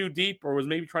bit too deep, or was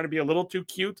maybe trying to be a little too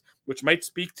cute, which might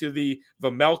speak to the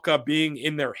Vejmelka being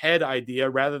in their head idea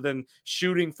rather than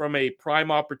shooting from a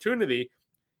prime opportunity.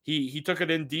 He took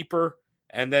it in deeper,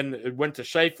 and then it went to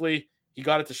Scheifele. He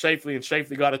got it to Scheifele, and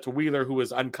Scheifele got it to Wheeler, who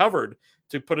was uncovered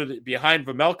to put it behind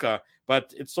Vejmelka.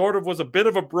 But it sort of was a bit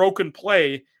of a broken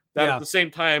play that at the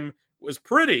same time was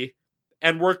pretty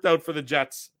and worked out for the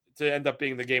Jets to end up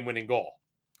being the game-winning goal.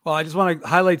 Well, I just want to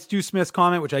highlight Stu Smith's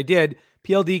comment, which I did.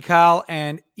 PLD, Kyle,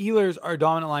 and Ehlers are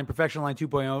dominant line, perfection line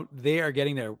 2.0. They are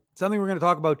getting there. Something we're going to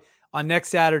talk about on next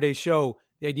Saturday's show,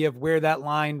 the idea of where that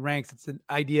line ranks. It's an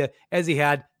idea as he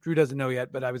had. Drew doesn't know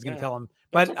yet, but I was going to tell him.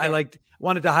 But okay. I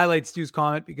wanted to highlight Stu's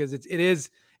comment because it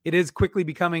is quickly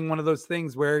becoming one of those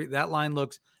things where that line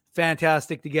looks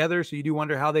fantastic together. So you do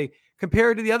wonder how they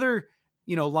compare to the other,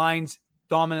 lines,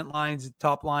 dominant lines,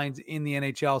 top lines in the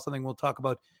NHL. Something we'll talk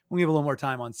about when we have a little more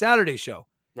time on Saturday's show.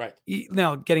 Right.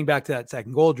 Now, getting back to that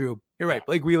second goal, Drew, you're right.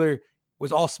 Blake Wheeler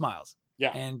was all smiles.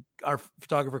 Yeah. And our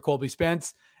photographer, Colby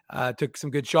Spence, took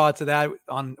some good shots of that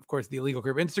on, of course, the Illegal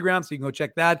Curve Instagram. So you can go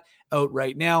check that out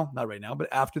right now. Not right now, but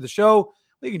after the show.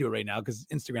 Well, you can do it right now because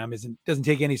Instagram doesn't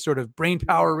take any sort of brain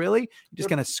power, really. You just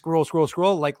kind of scroll,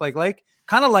 like.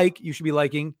 Kind of like you should be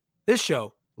liking this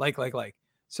show, like.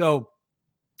 So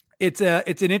it's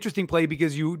an interesting play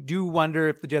because you do wonder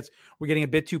if the Jets were getting a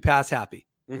bit too pass happy.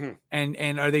 Mm-hmm.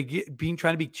 And are they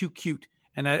trying to be too cute?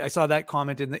 And I saw that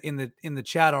comment in the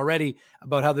chat already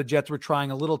about how the Jets were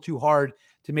trying a little too hard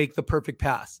to make the perfect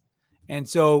pass. And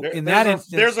so instance,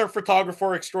 there's our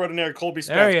photographer extraordinaire, Colby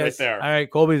Spence, right there. All right,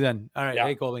 Colby's in. All right,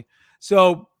 Hey, Colby.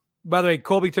 So, by the way,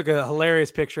 Colby took a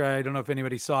hilarious picture. I don't know if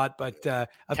anybody saw it, but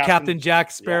of Captain Jack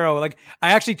Sparrow. Yeah. Like,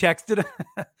 I actually texted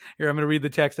here. I'm going to read the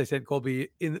text I sent Colby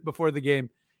before the game,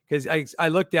 because I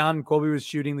looked down and Colby was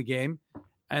shooting the game,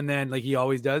 and then like he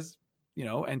always does,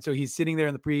 and so he's sitting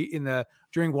there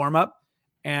during warm up,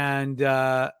 and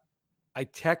I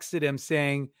texted him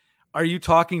saying, "Are you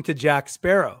talking to Jack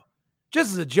Sparrow?"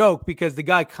 Just as a joke, because the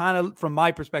guy kind of, from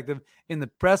my perspective in the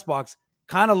press box,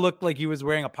 kind of looked like he was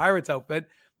wearing a Pirates outfit,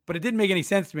 but it didn't make any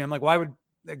sense to me. I'm like, why would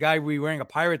a guy be wearing a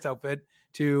Pirates outfit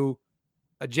to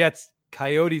a Jets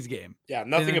Coyotes game? Yeah,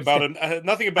 nothing about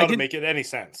it make it any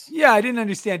sense. Yeah, I didn't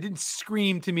understand. It didn't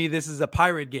scream to me, this is a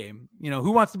Pirate game.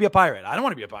 Who wants to be a Pirate? I don't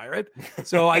want to be a Pirate.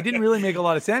 So I didn't really make a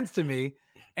lot of sense to me.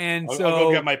 And I'll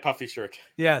go get my puffy shirt.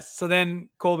 Yes. So then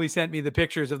Colby sent me the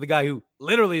pictures of the guy who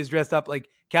literally is dressed up like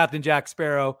Captain Jack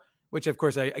Sparrow, which of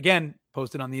course I again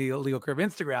posted on the Illegal Curve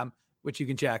Instagram, which you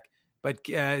can check. But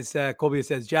as Colby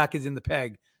says, Jack is in the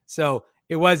peg. So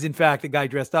it was in fact a guy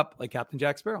dressed up like Captain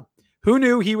Jack Sparrow. Who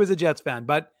knew he was a Jets fan?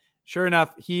 But sure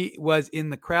enough, he was in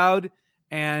the crowd.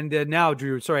 And now,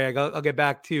 Drew, sorry, I'll get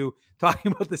back to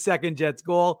talking about the second Jets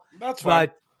goal. That's fine.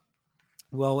 But,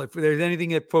 well, if there's anything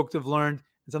that folks have learned,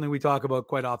 and something we talk about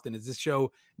quite often, is this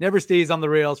show never stays on the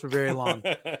rails for very long.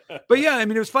 But yeah, I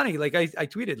mean, it was funny. Like I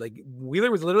tweeted, like Wheeler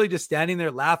was literally just standing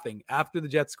there laughing after the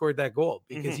Jets scored that goal,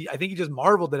 because I think he just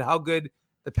marveled at how good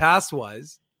the pass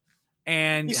was.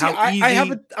 And easy. I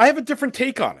have a different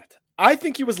take on it. I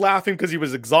think he was laughing because he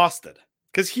was exhausted.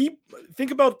 Because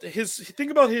think about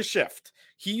his shift.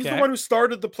 He's the one who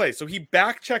started the play, so he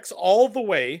back checks all the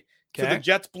way to the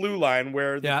Jets blue line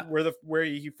where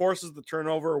he forces the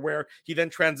turnover, where he then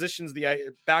transitions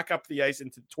back up the ice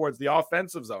towards the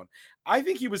offensive zone. I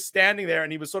think he was standing there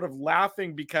and he was sort of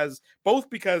laughing because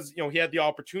he had the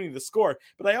opportunity to score,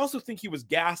 but I also think he was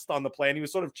gassed on the play and he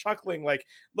was sort of chuckling, like,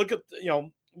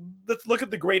 let's look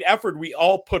at the great effort we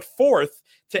all put forth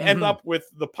to end up with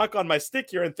the puck on my stick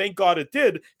here. And thank God it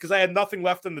did, because I had nothing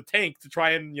left in the tank to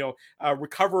try and,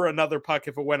 recover another puck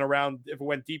if it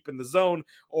went deep in the zone,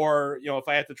 or, if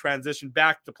I had to transition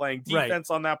back to playing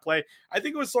defense on that play. I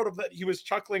think it was sort of that he was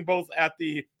chuckling both at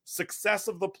the success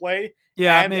of the play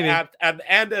and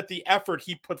at the effort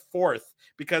he put forth,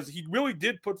 because he really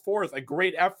did put forth a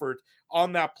great effort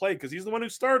on that play, because he's the one who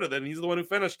started it and he's the one who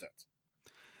finished it.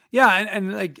 Yeah,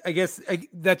 and like I guess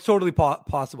that's totally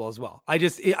possible as well. I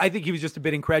think he was just a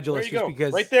bit incredulous. There you go.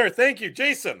 Because right there. Thank you,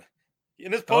 Jason.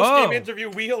 In his post-game interview,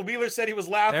 Wheeler said he was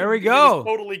laughing. There we go. He was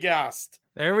totally gassed.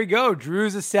 There we go.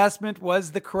 Drew's assessment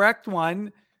was the correct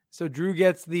one. So Drew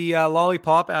gets the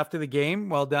lollipop after the game.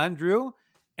 Well done, Drew.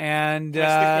 And can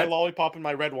I stick my lollipop in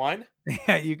my red wine?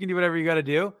 Yeah, you can do whatever you got to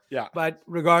do. Yeah. But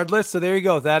regardless, so there you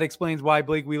go. That explains why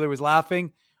Blake Wheeler was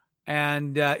laughing.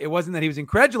 And it wasn't that he was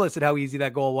incredulous at how easy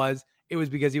that goal was. It was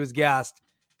because he was gassed.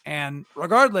 And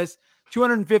regardless,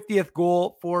 250th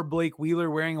goal for Blake Wheeler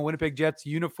wearing a Winnipeg Jets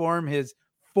uniform, his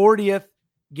 40th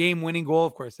game-winning goal.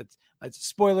 Of course, it's a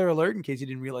spoiler alert in case you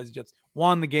didn't realize the Jets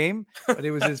won the game, but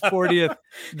it was his 40th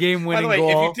game-winning goal. By the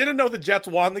way, if you didn't know the Jets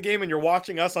won the game and you're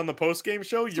watching us on the post-game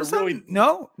show,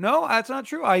 No, that's not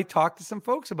true. I talked to some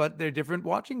folks about their different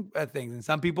watching things, and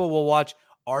some people will watch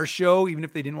our show even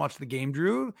if they didn't watch the game,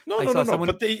 Drew. No.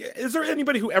 But is there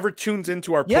anybody who ever tunes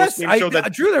into our post-game show?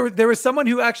 Drew, there was someone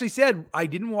who actually said, I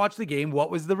didn't watch the game. What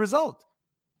was the result?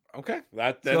 Okay.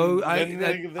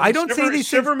 I don't say these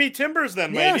shiver me timbers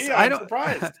then, yes, lady. I'm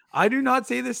surprised. I do not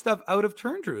say this stuff out of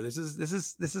turn, Drew. This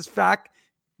is fact.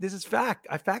 This is fact.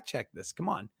 I fact checked this. Come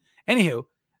on. Anywho,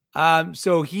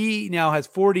 so he now has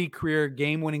 40 career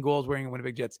game-winning goals wearing a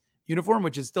Winnipeg Jets uniform,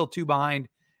 which is still 2 behind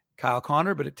Kyle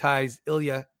Connor, but it ties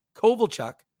Ilya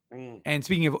Kovalchuk. And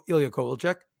speaking of Ilya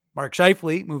Kovalchuk, Mark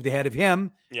Scheifele moved ahead of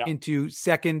him into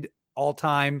second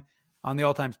all-time on the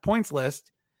all-time points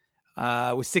list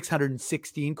with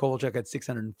 616. Kovalchuk had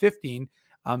 615.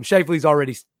 Scheifele's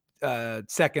already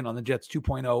second on the Jets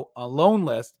 2.0 alone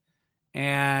list.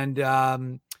 And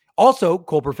also,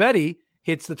 Cole Perfetti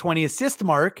hits the 20 assist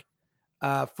mark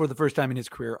for the first time in his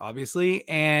career, obviously.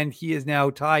 And he is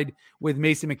now tied with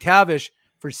Mason McTavish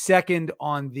for second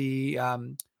on the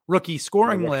rookie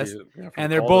scoring list.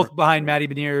 And they're both behind Matty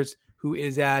Beniers, who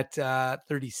is at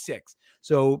 36.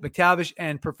 So McTavish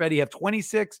and Perfetti have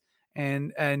 26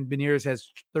 and Beniers has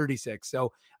 36.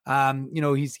 So,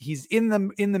 he's in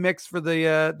the mix for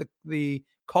the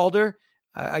Calder.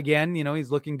 Again, he's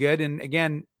looking good. And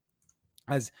again,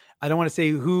 as I don't want to say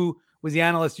who was the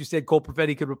analyst who said Cole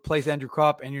Perfetti could replace Andrew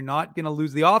Kropp, and you're not going to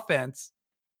lose the offense.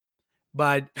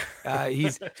 But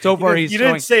he's so far you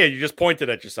didn't say it. You just pointed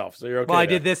at yourself, so you're okay. Well, I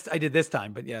did this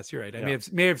time, but yes, you're right. I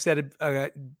may have said it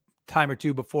a time or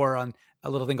two before on a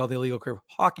little thing called the Illegal Curve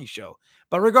Hockey Show.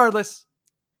 But regardless,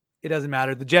 it doesn't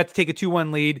matter. The Jets take a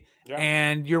 2-1 lead,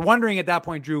 and you're wondering at that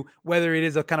point, Drew, whether it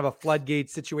is a kind of a floodgate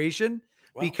situation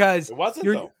because it wasn't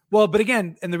though. Well, but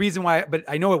again, and the reason why, but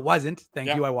I know it wasn't.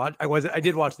 Thank you. I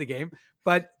did watch the game,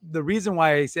 but the reason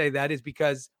why I say that is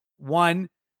because one,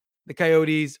 the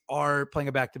Coyotes are playing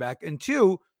a back-to-back, and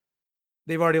two,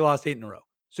 they've already lost 8 in a row.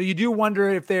 So you do wonder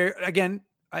if they're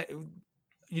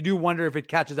you do wonder if it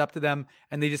catches up to them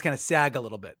and they just kind of sag a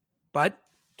little bit. But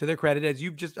to their credit, as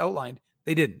you've just outlined,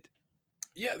 they didn't.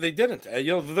 Yeah, they didn't.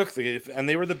 Look, and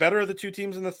they were the better of the two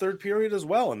teams in the third period as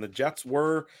well. And the Jets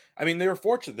were, they were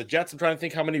fortunate. The Jets, I'm trying to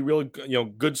think how many really,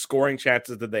 good scoring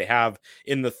chances did they have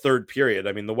in the third period.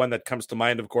 The one that comes to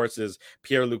mind, of course, is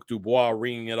Pierre-Luc Dubois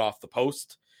ringing it off the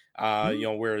post.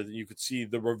 Where you could see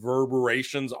the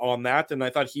reverberations on that. And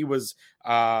I thought he was,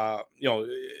 not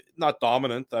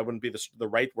dominant. That wouldn't be the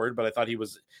right word, but I thought he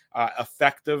was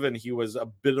effective, and he was a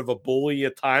bit of a bully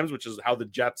at times, which is how the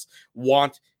Jets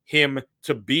want him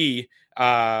to be,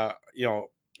 to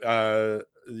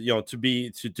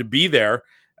be there.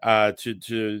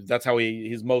 That's how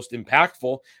he's most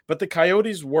impactful. But the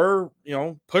Coyotes were,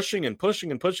 pushing and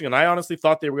pushing and pushing, and I honestly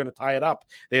thought they were going to tie it up.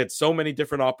 They had so many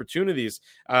different opportunities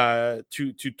to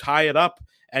tie it up,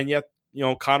 and yet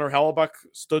Connor Hellebuyck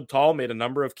stood tall, made a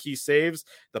number of key saves.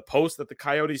 The post that the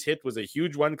Coyotes hit was a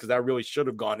huge one because that really should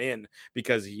have gone in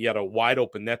because he had a wide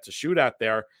open net to shoot at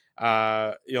there.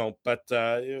 It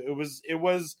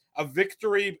was a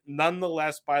victory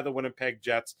nonetheless by the Winnipeg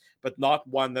Jets, but not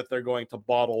one that they're going to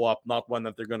bottle up, not one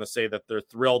that they're going to say that they're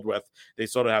thrilled with. They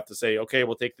sort of have to say, okay,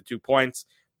 we'll take the 2 points,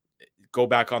 go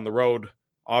back on the road.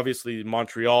 Obviously,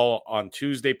 Montreal on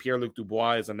Tuesday, Pierre-Luc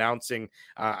Dubois is announcing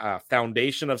a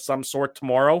foundation of some sort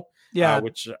tomorrow. Yeah,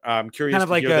 which I'm curious. Kind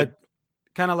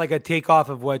of like a takeoff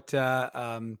of what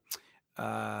PK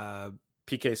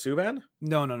Subban?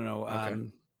 No. Okay.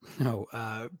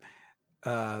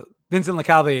 Vincent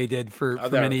Lecavalier did for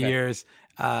many years.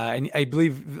 And I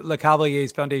believe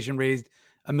Lecavalier's foundation raised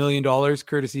 $1 million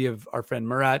courtesy of our friend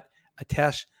Murat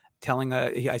Atesh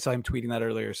I saw him tweeting that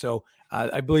earlier. So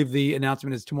I believe the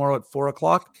announcement is tomorrow at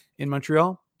 4:00 in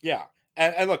Montreal. Yeah.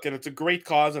 And look, and it's a great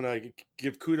cause, and I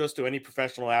give kudos to any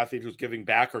professional athlete who's giving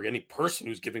back, or any person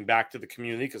who's giving back to the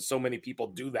community, because so many people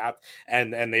do that,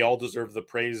 and they all deserve the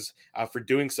praise for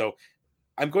doing so.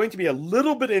 I'm going to be a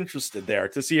little bit interested there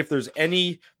to see if there's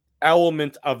any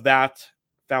element of that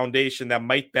foundation that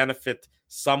might benefit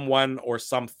someone or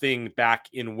something back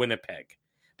in Winnipeg.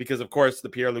 Because, of course, the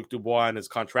Pierre-Luc Dubois and his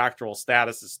contractual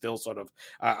status is still sort of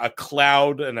a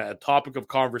cloud and a topic of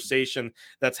conversation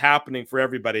that's happening for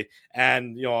everybody.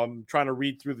 And, I'm trying to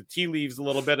read through the tea leaves a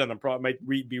little bit, and I probably might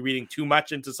be reading too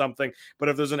much into something. But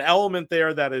if there's an element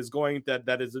there that is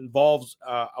involves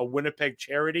a Winnipeg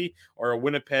charity or a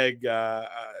Winnipeg,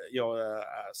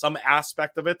 some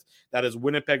aspect of it that is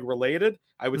Winnipeg related,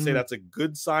 I would say that's a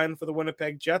good sign for the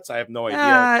Winnipeg Jets. I have no idea.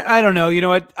 I don't know. You know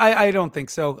what? I don't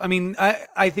think so.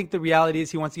 I think the reality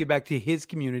is he wants to get back to his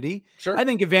community. Sure. I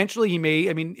think eventually he may.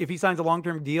 If he signs a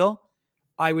long-term deal,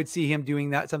 I would see him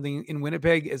doing something in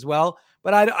Winnipeg as well.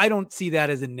 But I don't see that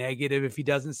as a negative if he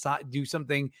doesn't do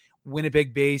something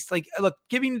Winnipeg-based. Like, look,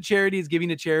 giving to charity is giving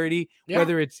to charity,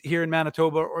 whether it's here in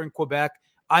Manitoba or in Quebec.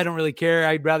 I don't really care.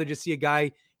 I'd rather just see a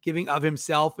guy giving of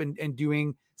himself and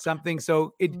doing something.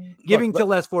 So giving to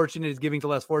less fortunate is giving to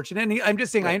less fortunate. And I'm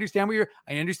just saying, right. I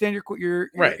understand your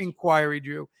inquiry,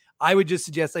 Drew. I would just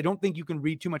suggest, I don't think you can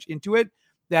read too much into it,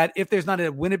 that if there's not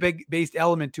a Winnipeg based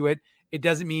element to it, it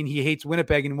doesn't mean he hates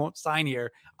Winnipeg and won't sign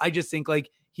here. I just think like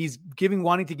he's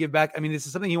wanting to give back. This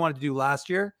is something he wanted to do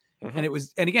last year. Mm-hmm.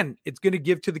 And again, it's going to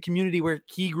give to the community where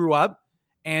he grew up.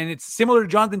 And it's similar to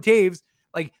Jonathan Toews.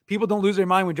 Like, people don't lose their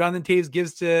mind when Jonathan Toews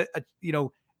gives to,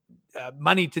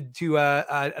 money to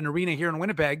an arena here in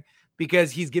Winnipeg,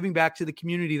 because he's giving back to the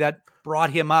community that brought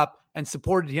him up and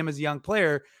supported him as a young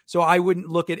player. So I wouldn't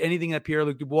look at anything that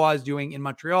Pierre-Luc Dubois is doing in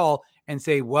Montreal and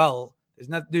say, well,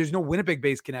 there's no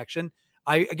Winnipeg-based connection.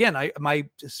 My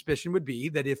suspicion would be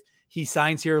that if he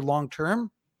signs here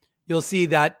long-term, you'll see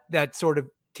that sort of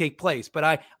take place.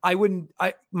 But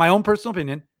my own personal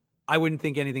opinion, I wouldn't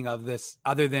think anything of this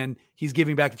other than he's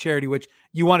giving back to charity, which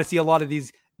you want to see a lot of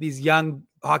these young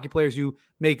hockey players who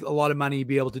make a lot of money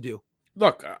be able to do.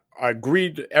 Look, I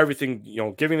agreed to everything.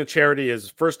 Giving to charity is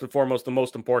first and foremost the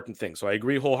most important thing. So I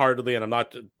agree wholeheartedly, and I'm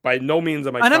not, by no means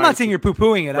am I. And I'm not saying you're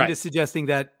poo-pooing it. Right. I'm just suggesting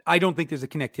that I don't think there's a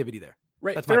connectivity there.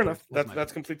 Right, that's fair enough.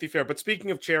 That's completely fair. But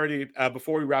speaking of charity,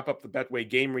 before we wrap up the Betway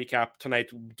game recap tonight,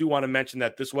 we do want to mention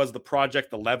that this was the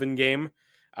Project 11 game,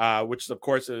 which of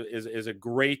course is a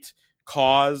great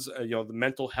cause, the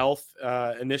mental health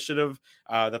initiative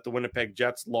that the Winnipeg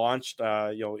Jets launched,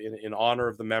 in honor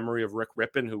of the memory of Rick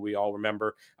Rippon, who we all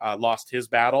remember lost his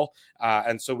battle.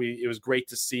 And so it was great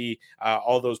to see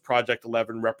all those Project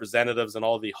 11 representatives and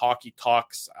all the Hockey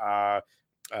Talks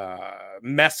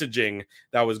messaging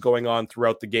that was going on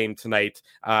throughout the game tonight,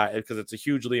 because it's a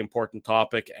hugely important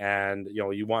topic, and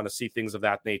you want to see things of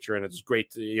that nature, and it's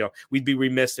great to, we'd be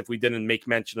remiss if we didn't make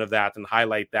mention of that and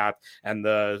highlight that. And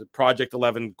the Project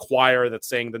 11 choir that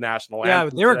sang the national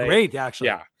anthem they were today, great, actually.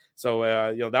 Yeah. So,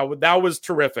 that was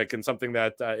terrific, and something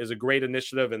that is a great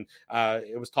initiative. And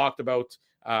it was talked about.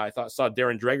 I saw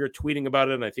Darren Dreger tweeting about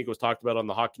it, and I think it was talked about on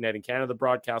the Hockey Night in Canada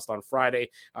broadcast on Friday.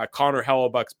 Connor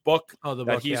Hellebuck's book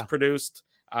that he's produced,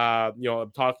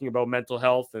 talking about mental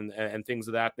health and things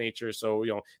of that nature.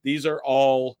 So, these are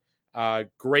all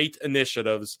great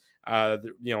initiatives,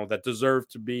 that deserve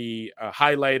to be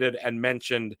highlighted and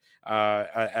mentioned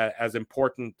as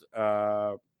important. These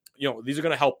are going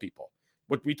to help people.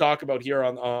 What we talk about here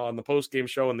on the post-game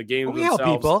show and the game themselves.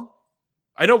 Help people.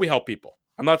 I know we help people.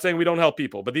 I'm not saying we don't help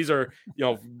people, but these are,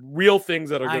 real things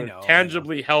that are going to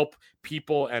tangibly help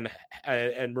people and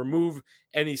remove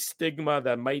any stigma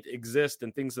that might exist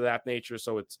and things of that nature.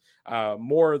 So it's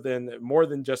more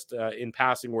than just in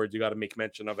passing words. You got to make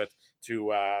mention of it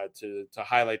to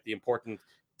highlight the important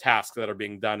tasks that are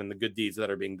being done and the good deeds that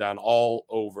are being done all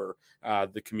over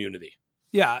the community.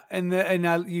 Yeah, and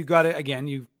you got to, again,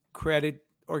 you credit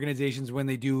organizations when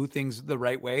they do things the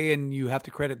right way, and you have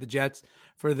to credit the Jets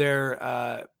for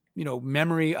their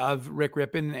memory of Rick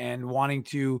Rippon and wanting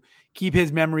to keep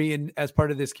his memory as part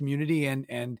of this community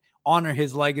and honor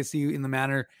his legacy in the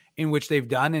manner in which they've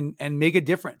done and make a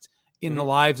difference in the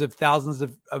lives of thousands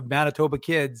of Manitoba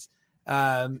kids.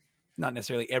 Not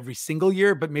necessarily every single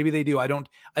year, but maybe they do. I don't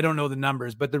know the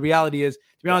numbers, but the reality is,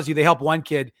 to be honest with you, they help one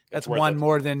kid. That's one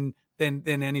more than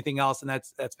anything else. And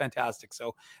that's fantastic.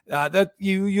 So that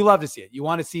you love to see it. You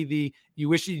want to see you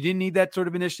wish you didn't need that sort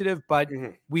of initiative, but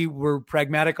we were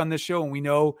pragmatic on this show, and we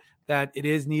know that it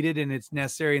is needed and it's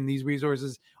necessary. And these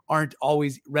resources aren't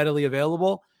always readily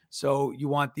available. So you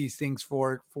want these things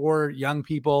for young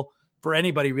people, for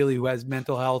anybody really who has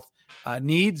mental health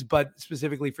needs, but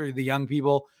specifically for the young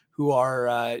people who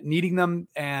are needing them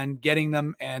and getting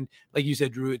them. And like you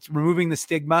said, Drew, it's removing the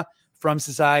stigma from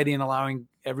society and allowing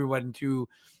everyone to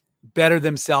better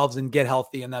themselves and get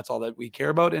healthy. And that's all that we care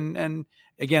about. And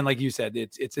again, like you said,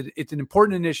 it's an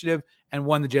important initiative, and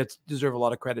one the Jets deserve a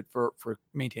lot of credit for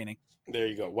maintaining. There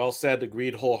you go. Well said.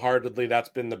 Agreed wholeheartedly. That's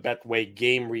been the Betway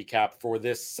game recap for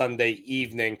this Sunday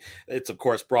evening. It's, of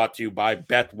course, brought to you by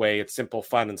Betway. It's simple,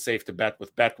 fun, and safe to bet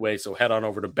with Betway. So head on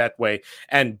over to Betway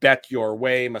and bet your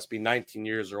way. Must be 19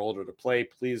 years or older to play.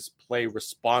 Please play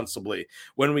responsibly.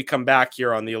 When we come back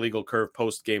here on the Illegal Curve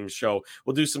post-game show,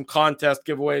 we'll do some contest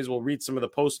giveaways. We'll read some of the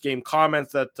post-game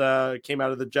comments that came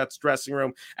out of the Jets dressing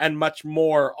room, and much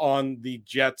more on the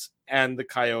Jets and the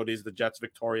Coyotes. The Jets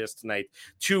victorious tonight,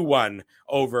 2-1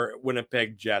 over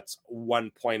Winnipeg Jets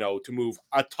 1.0 to move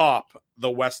atop the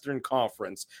Western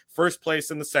Conference. First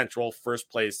place in the Central, first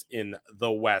place in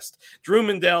the West. Drew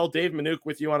Mindell, Dave Minuk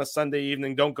with you on a Sunday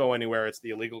evening. Don't go anywhere. It's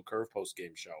the Illegal Curve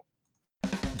postgame show.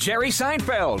 Jerry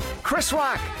Seinfeld, Chris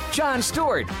Rock, Jon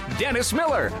Stewart, Dennis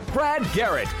Miller, Brad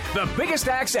Garrett, the biggest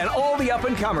acts and all the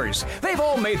up-and-comers. They've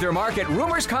all made their mark at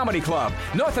Rumors Comedy Club,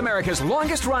 North America's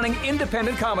longest-running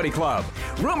independent comedy club.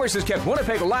 Rumors has kept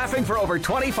Winnipeg laughing for over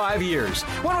 25 years.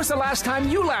 When was the last time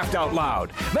you laughed out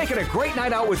loud? Make it a great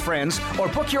night out with friends, or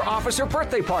book your office or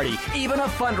birthday party, even a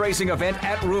fundraising event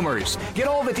at Rumors. Get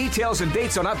all the details and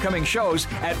dates on upcoming shows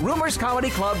at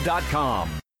rumorscomedyclub.com.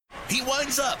 He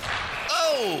winds up.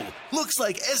 Oh, looks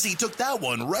like Ezzy took that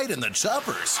one right in the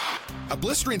choppers. A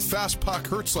blistering fast puck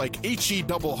hurts like HE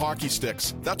double hockey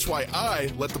sticks. That's why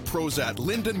I let the pros at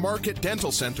Linden Market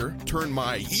Dental Center turn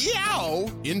my yow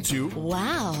into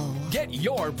wow. Get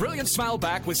your brilliant smile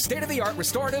back with state-of-the-art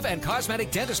restorative and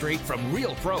cosmetic dentistry from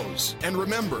real pros. And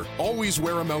remember, always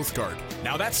wear a mouth guard.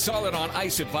 Now that's solid on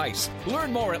ice advice.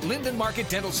 Learn more at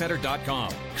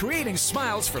lindenmarketdentalcenter.com. Creating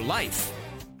smiles for life.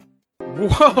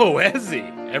 Whoa,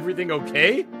 Ezzy, everything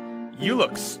okay? You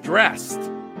look stressed.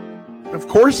 Of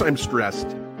course I'm stressed.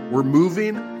 We're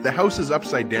moving, the house is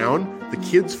upside down, the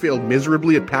kids failed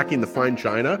miserably at packing the fine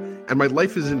china, and my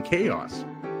life is in chaos.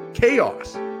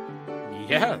 Chaos!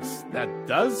 Yes, that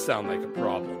does sound like a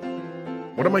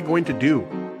problem. What am I going to do?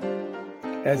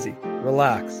 Ezzy,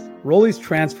 relax. Rolly's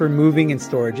Transfer Moving and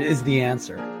Storage is the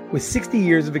answer. With 60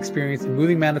 years of experience in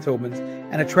moving Manitobans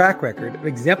and a track record of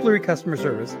exemplary customer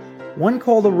service, one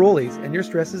call to Rolly's and your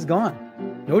stress is gone.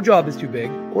 No job is too big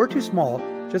or too small.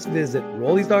 Just visit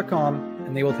Rollies.com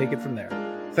and they will take it from there.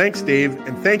 Thanks, Dave,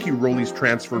 and thank you, Rollies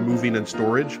Transfer Moving and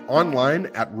Storage, online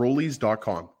at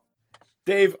rollies.com.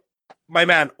 Dave, my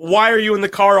man, why are you in the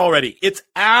car already? It's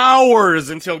hours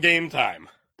until game time.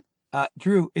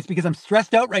 Drew, it's because I'm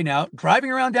stressed out right now, driving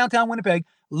around downtown Winnipeg,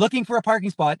 looking for a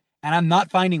parking spot, and I'm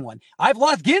not finding one. I've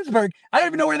lost Ginsburg. I don't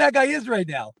even know where that guy is right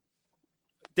now.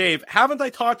 Dave, haven't I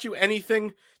taught you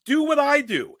anything? Do what I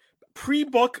do.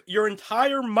 Pre-book your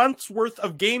entire month's worth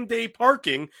of game day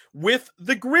parking with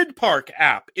the Grid Park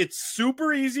app. It's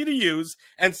super easy to use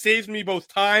and saves me both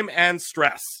time and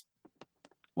stress.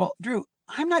 Well, Drew,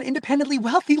 I'm not independently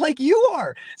wealthy like you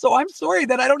are. So I'm sorry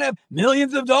that I don't have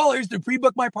millions of dollars to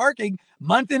pre-book my parking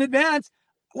month in advance.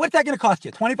 What's that going to cost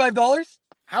you? $25?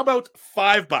 How about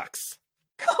 $5?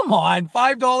 Come on,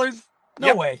 $5?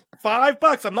 No way.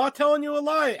 $5. I'm not telling you a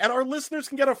lie. And our listeners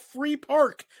can get a free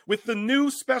park with the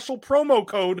new special promo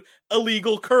code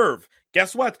Illegal Curve.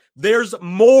 Guess what? There's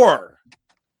more.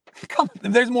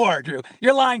 There's more, Drew.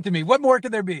 You're lying to me. What more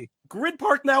could there be? Grid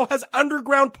Park now has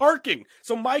underground parking,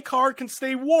 so my car can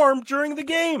stay warm during the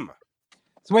game.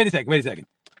 So wait a second.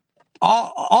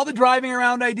 All the driving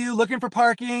around I do, looking for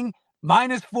parking,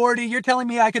 minus 40, you're telling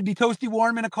me I could be toasty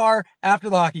warm in a car after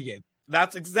the hockey game?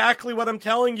 That's exactly what I'm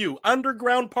telling you.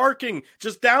 Underground parking.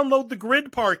 Just download the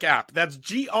Grid Park app. That's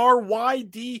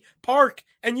GRYD Park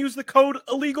and use the code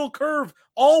Illegal Curve.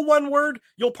 All one word.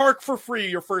 You'll park for free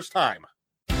your first time.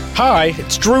 Hi,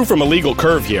 it's Drew from Illegal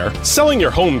Curve here. Selling your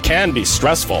home can be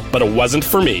stressful, but it wasn't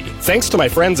for me. Thanks to my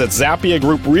friends at Zappia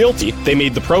Group Realty, they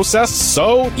made the process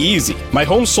so easy. My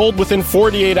home sold within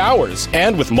 48 hours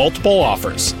and with multiple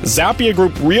offers. Zappia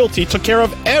Group Realty took care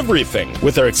of everything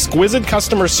with their exquisite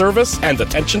customer service and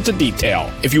attention to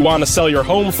detail. If you want to sell your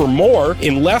home for more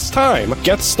in less time,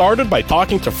 get started by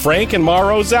talking to Frank and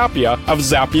Mauro Zappia of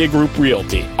Zappia Group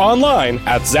Realty. Online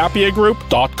at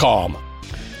zappiagroup.com.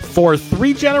 For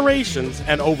 3 generations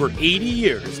and over 80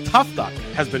 years, Tough Duck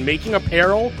has been making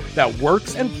apparel that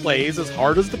works and plays as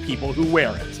hard as the people who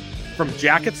wear it. From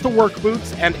jackets to work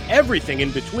boots and everything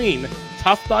in between,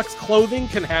 Tough Duck's clothing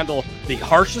can handle the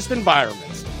harshest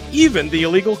environments, even the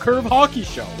Illegal Curve hockey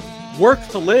show. Work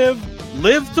to live,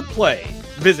 live to play.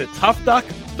 Visit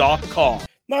toughduck.com.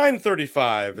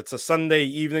 9:35. It's a Sunday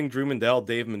evening. Drew Mandel,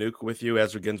 Dave Minuk with you.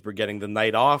 Ezra Ginsburg getting the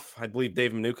night off. I believe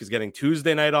Dave Minuk is getting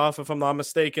Tuesday night off, if I'm not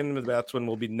mistaken. That's when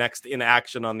we'll be next in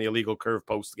action on the Illegal Curve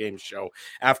post-game show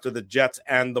after the Jets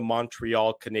and the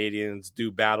Montreal Canadiens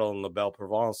do battle in La Belle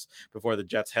Province before the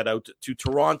Jets head out to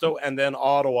Toronto and then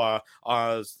Ottawa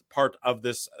as part of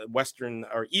this Western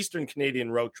or Eastern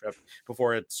Canadian road trip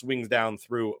before it swings down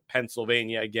through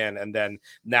Pennsylvania again and then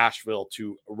Nashville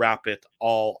to wrap it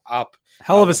all up.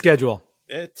 Hell of a schedule.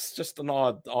 It's just an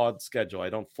odd schedule. I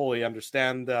don't fully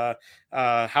understand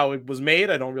how it was made.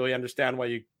 I don't really understand why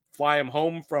you fly him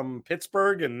home from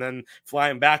Pittsburgh and then fly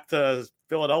him back to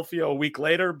Philadelphia a week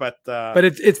later. But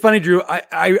it's funny, Drew.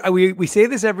 We say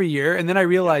this every year, and then I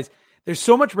realize there's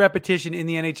so much repetition in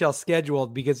the NHL schedule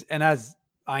because, and as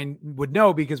I would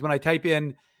know, because when I type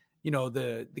in,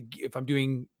 if I'm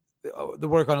doing the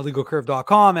work on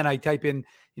illegalcurve.com and I type in,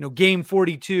 game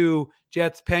 42,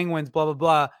 Jets, Penguins, blah, blah,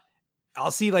 blah, I'll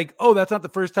see like, oh, that's not the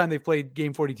first time they played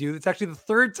game 42. It's actually the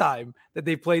third time that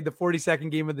they played the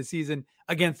 42nd game of the season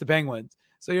against the Penguins.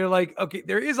 So you're like, okay,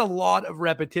 there is a lot of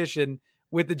repetition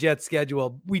with the Jets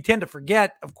schedule. We tend to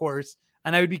forget, of course,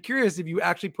 and I would be curious if you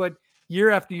actually put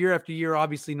year after year after year,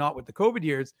 obviously not with the COVID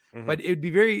years, but it would be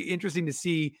very interesting to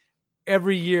see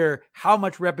every year how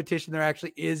much repetition there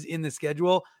actually is in the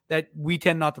schedule that we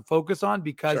tend not to focus on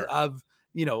because of,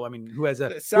 who has a...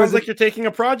 It sounds like you're taking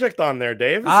a project on there,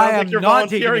 Dave. It sounds I am like you're not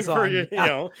volunteering taking this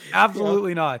for,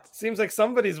 absolutely not. Seems like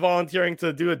somebody's volunteering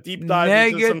to do a deep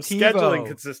dive into some scheduling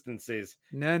consistencies.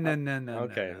 No.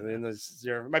 Okay.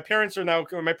 No. My parents are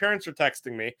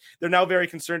texting me. They're now very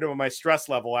concerned about my stress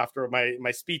level after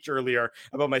my speech earlier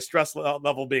about my stress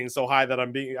level being so high that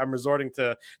I'm resorting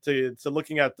to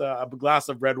looking at a glass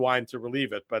of red wine to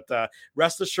relieve it. But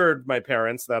rest assured, my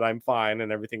parents, that I'm fine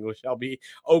and everything shall be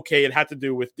okay. It had to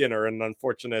do with dinner and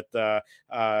unfortunate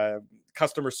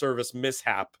customer service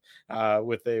mishap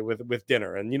with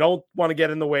dinner, and you don't want to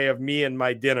get in the way of me and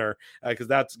my dinner because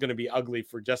that's going to be ugly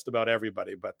for just about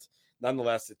everybody. But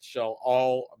nonetheless, it shall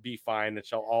all be fine. It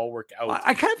shall all work out.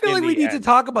 I kind of feel like we need to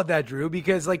talk about that, Drew,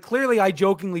 because like clearly I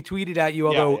jokingly tweeted at you,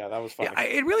 although that was funny.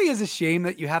 It really is a shame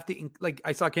that you have to, like,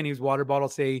 I saw Kenny's water bottle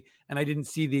say, and I didn't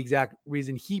see the exact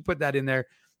reason he put that in there,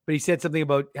 but he said something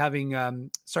about having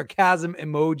sarcasm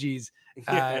emojis,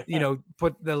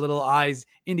 put the little eyes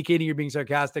indicating you're being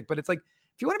sarcastic. But it's like,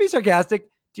 if you want to be sarcastic,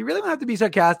 do you really want to have to be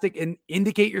sarcastic and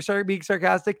indicate you're being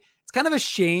sarcastic? It's kind of a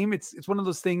shame. It's one of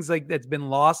those things like that's been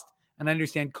lost. And I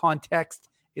understand context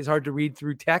is hard to read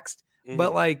through text. Mhm.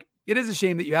 But like, it is a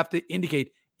shame that you have to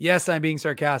indicate, yes, I'm being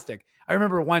sarcastic. I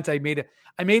remember once I'll give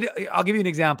you an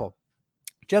example,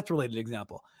 Jets related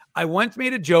example. I once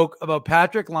made a joke about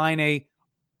Patrick Laine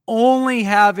only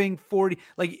having 40,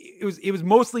 like it was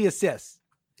mostly assists.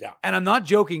 Yeah. And I'm not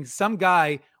joking. Some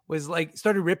guy was like,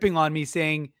 started ripping on me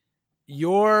saying,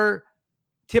 you're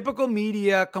typical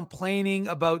media complaining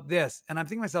about this. And I'm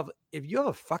thinking to myself, if you have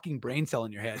a fucking brain cell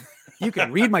in your head, you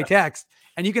can read my text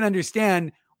and you can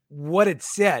understand what it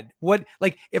said. What,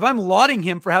 like, if I'm lauding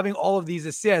him for having all of these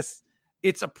assists,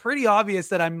 it's a pretty obvious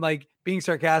that I'm like being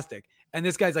sarcastic. And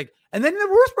this guy's like, and then the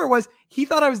worst part was he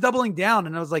thought I was doubling down.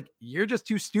 And I was like, you're just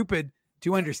too stupid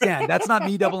to understand. That's not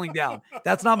me doubling down.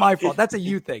 That's not my fault. That's a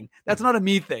you thing. That's not a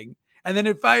me thing. And then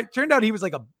it turned out he was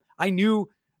like I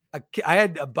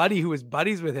had a buddy who was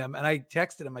buddies with him. And I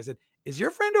texted him. I said, is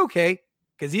your friend okay?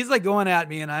 Because he's like going at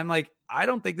me. And I'm like, I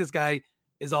don't think this guy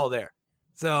is all there.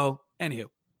 So anywho,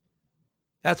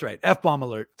 that's right. F-bomb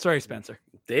alert. Sorry, Spencer.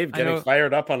 Dave getting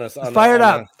fired up on us. Fired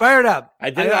up.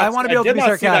 I want to be able to be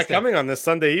sarcastic. See that coming on this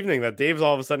Sunday evening, that Dave's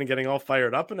all of a sudden getting all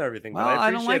fired up and everything. Well, but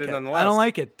I don't appreciate like it it. nonetheless. I don't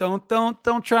like it.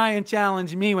 Don't try and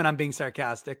challenge me when I'm being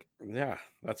sarcastic. Yeah,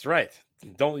 that's right.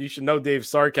 You should know Dave's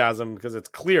sarcasm because it's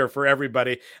clear for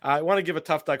everybody. I want to give a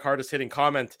Tough Duck hardest hitting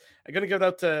comment. I'm going to give it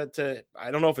out to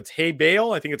I don't know if it's Hey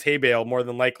Bale. I think it's Hey Bale more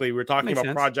than likely. We're talking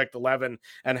about Project 11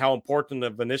 and how important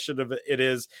of initiative it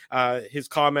is. His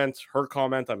comment, her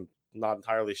comment, I'm not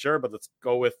entirely sure, but let's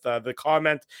go with the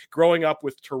comment. Growing up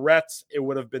with Tourette's, it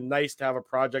would have been nice to have a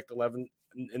Project 11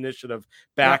 initiative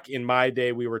back in my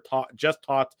day. We were taught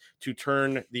to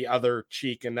turn the other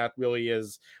cheek, and that really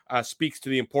is speaks to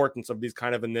the importance of these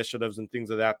kind of initiatives and things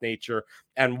of that nature,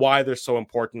 and why they're so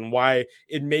important, why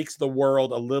it makes the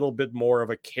world a little bit more of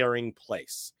a caring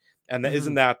place. And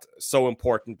isn't that so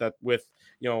important that with,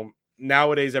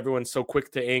 nowadays everyone's so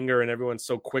quick to anger and everyone's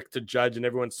so quick to judge and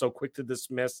everyone's so quick to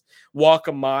dismiss, walk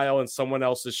a mile in someone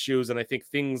else's shoes. And I think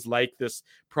things like this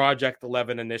Project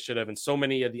 11 initiative and so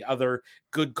many of the other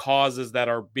good causes that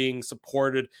are being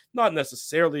supported, not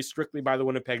necessarily strictly by the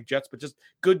Winnipeg Jets, but just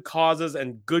good causes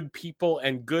and good people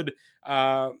and good,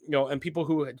 and people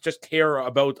who just care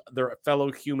about their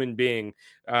fellow human being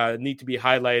need to be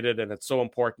highlighted. And it's so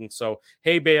important. So,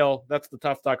 hey, Bale, that's the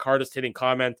Tough Duck hardest hitting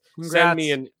comment.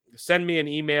 Congrats. Send me an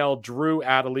email,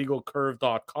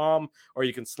 drew@illegalcurve.com, or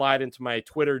you can slide into my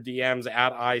Twitter DMs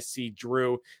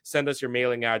 @ICDrew. Send us your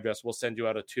mailing address. We'll send you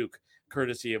out a toque,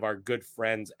 courtesy of our good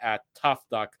friends at Tough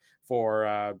Duck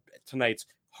for tonight's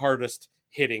hardest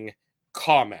hitting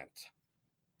comment.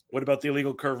 What about the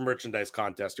Illegal Curve merchandise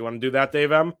contest? You want to do that,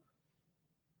 Dave M?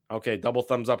 Okay, double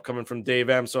thumbs up coming from Dave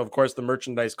M. So, of course, the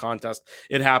merchandise contest,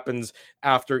 it happens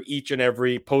after each and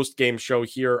every post-game show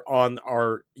here on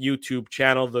our YouTube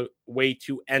channel. The way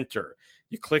to enter,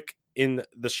 you click in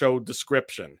the show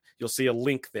description. You'll see a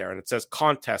link there, and it says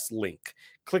contest link.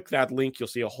 Click that link. You'll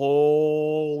see a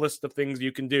whole list of things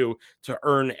you can do to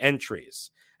earn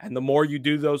entries. And the more you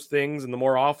do those things and the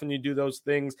more often you do those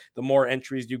things, the more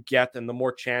entries you get and the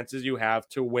more chances you have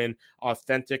to win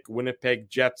authentic Winnipeg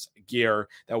Jets gear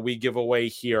that we give away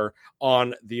here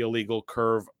on the Illegal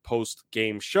Curve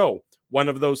post-game show. One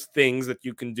of those things that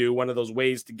you can do, one of those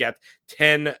ways to get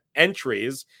 10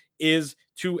 entries is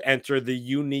to enter the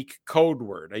unique code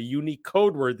word, a unique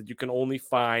code word that you can only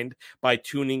find by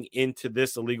tuning into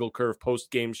this Illegal Curve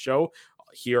post-game show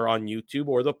here on YouTube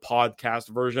or the podcast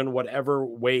version, whatever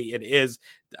way it is.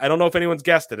 I don't know if anyone's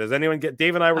guessed it. Has anyone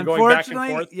Dave and I were going back and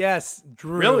forth? Yes,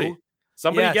 Drew. Really?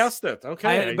 Somebody guessed it.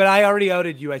 Okay. But I already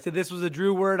outed you. I said this was a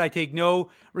Drew word. I take no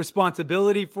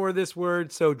responsibility for this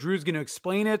word. So Drew's going to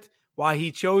explain it, why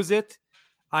he chose it.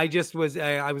 I just was,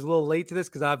 I was a little late to this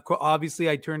because obviously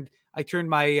I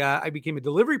became a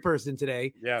delivery person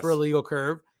today for Illegal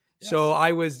Curve. Yes. So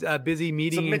I was busy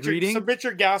meeting and greeting. Submit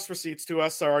your gas receipts to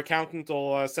us. Our accountant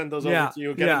will send those over to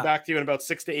you. Get them back to you in about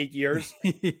 6 to 8 years.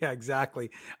 Yeah, exactly.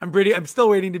 I'm still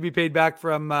waiting to be paid back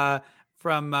from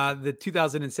the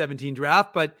 2017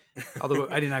 draft, but although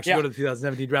I didn't actually go to the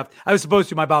 2017 draft, I was supposed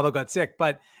to. My Baba got sick,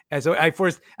 but so I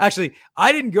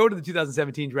didn't go to the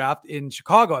 2017 draft in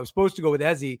Chicago. I was supposed to go with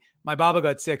Ezzy. My Baba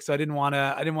got sick, so I didn't want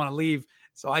to leave.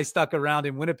 So I stuck around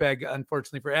in Winnipeg,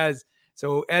 unfortunately for Ez.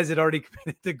 So Ez had already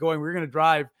committed to going. We were going to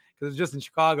drive because it was just in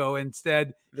Chicago.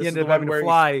 Instead, he ended up having to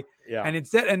fly. And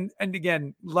instead, and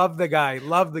again, love the guy.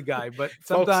 But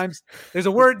sometimes there's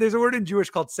a word in Jewish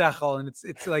called sechel, and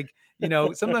it's like,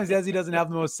 sometimes Ezzy doesn't have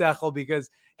the most sechel because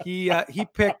he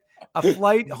picked a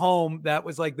flight home that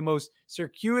was like the most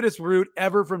circuitous route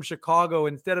ever from Chicago.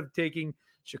 Instead of taking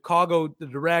Chicago the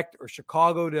direct or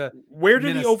Chicago to where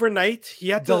did he overnight? He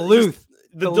had Duluth.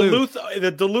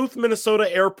 the Duluth,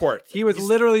 Minnesota airport. He was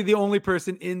literally the only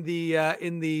person in the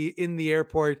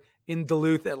airport in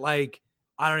Duluth at like,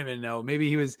 I don't even know. Maybe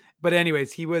he was, but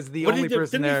anyways, he was the only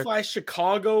person there. Didn't he fly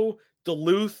Chicago,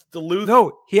 Duluth?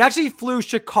 No, he actually flew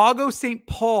Chicago, St.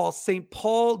 Paul,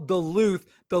 Duluth,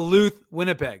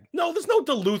 Winnipeg. No, there's no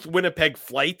Duluth, Winnipeg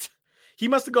flight. He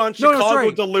must have gone Chicago,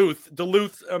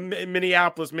 Duluth,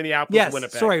 Minneapolis, yes,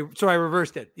 Winnipeg. Sorry, I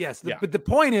reversed it. Yes, but the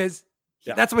point is,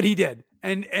 that's what he did.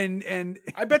 And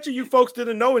I bet you folks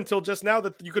didn't know until just now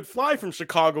that you could fly from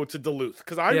Chicago to Duluth,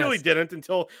 because I really didn't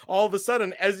until all of a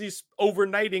sudden Ezzy's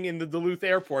overnighting in the Duluth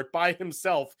airport by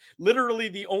himself, literally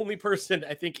the only person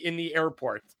I think in the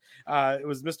airport. It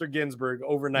was Mr. Ginsburg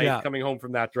overnight coming home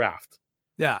from that draft.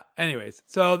 Yeah. Anyways,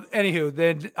 so anywho,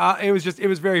 then it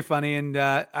was very funny, and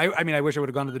I mean, I wish I would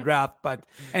have gone to the draft, but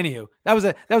anywho, that was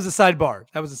a sidebar.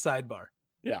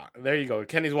 Yeah, there you go.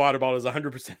 Kenny's water bottle is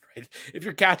 100% right. If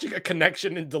you're catching a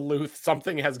connection in Duluth,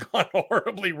 something has gone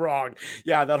horribly wrong.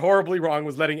 Yeah, that horribly wrong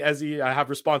was letting Ezzy have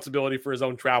responsibility for his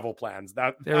own travel plans.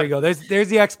 There we go. There's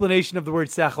the explanation of the word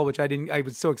sechel, which I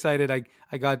was so excited. I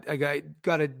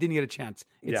didn't get a chance.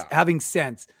 It's having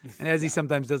sense. And Ezzy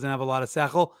sometimes doesn't have a lot of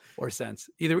sechel or sense.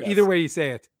 Either way you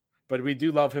say it. But we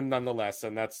do love him nonetheless,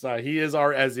 and that's he is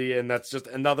our Ezzy, and that's just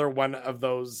another one of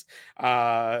those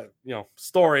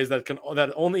stories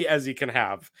that only Ezzy can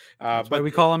have. That's why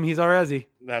we call him. He's our Ezzy.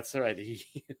 That's right.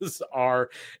 He is our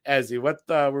Ezzy. What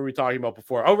were we talking about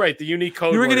before? Oh, right, the unique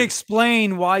code. You were going to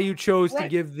explain why you chose to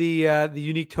give the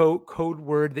unique code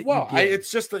word that you gave.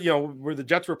 It's just that where the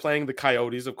Jets were playing the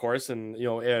Coyotes, of course, and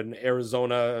in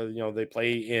Arizona, they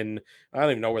play in. I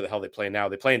don't even know where the hell they play now.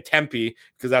 They play in Tempe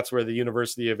because that's where the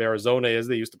University of Arizona is.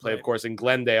 They used to play, of course, in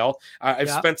Glendale. I've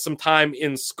spent some time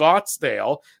in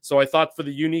Scottsdale, so I thought for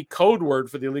the unique code word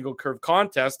for the Illegal Curve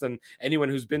contest, and anyone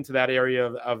who's been to that area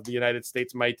of the United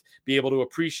States might be able to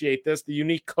appreciate this. The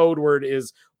unique code word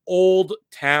is Old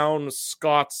Town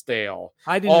Scottsdale.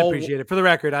 I didn't appreciate it. For the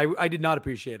record, I did not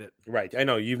appreciate it. Right. I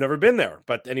know you've never been there,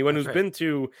 but anyone who's been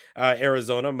to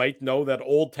Arizona might know that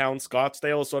Old Town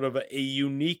Scottsdale is sort of a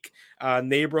unique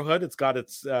neighborhood. It's got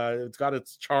its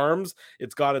charms.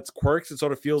 It's got its quirks. It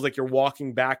sort of feels like you're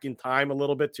walking back in time a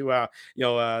little bit to a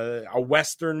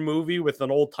Western movie with an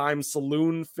old time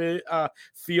saloon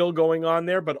feel going on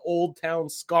there. But Old Town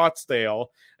Scottsdale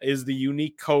is the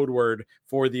unique code word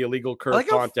for the Illegal Curve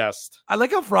contest. I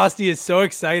like how Frosty is so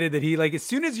excited that he, like, as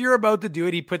soon as you're about to do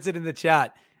it, he puts it in the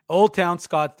chat. Old Town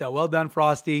Scottsdale. Well done,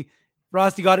 Frosty.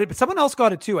 Frosty got it, but someone else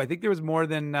got it too. I think there was more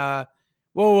than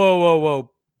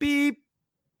whoa. Beep.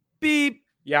 Beep.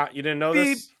 Yeah, you didn't know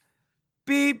beep, this?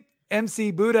 Beep.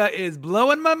 MC Buddha is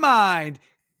blowing my mind.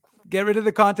 Get rid of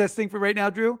the contest thing for right now,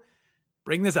 Drew.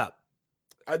 Bring this up.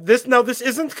 This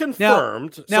isn't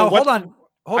confirmed. Now hold on.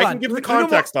 I can give the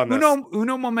context on this.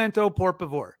 Uno momento, por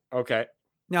favor. Okay.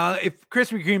 Now, if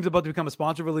Krispy Kreme's about to become a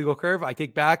sponsor of Illegal Curve, I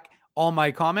take back all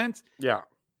my comments. Yeah.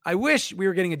 I wish we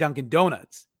were getting a Dunkin'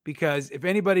 Donuts, because if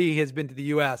anybody has been to the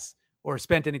U.S. or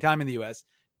spent any time in the U.S.,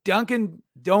 Dunkin'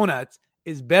 Donuts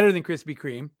is better than Krispy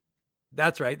Kreme.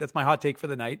 That's right. That's my hot take for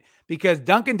the night. Because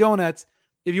Dunkin' Donuts,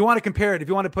 if you want to compare it, if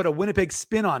you want to put a Winnipeg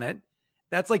spin on it,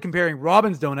 that's like comparing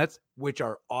Robin's Donuts, which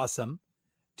are awesome,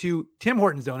 to Tim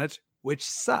Hortons Donuts, which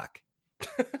suck.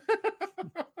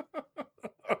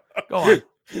 Go on.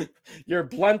 Your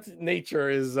blunt nature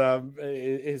is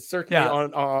certainly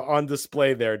on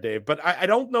display there, Dave. But I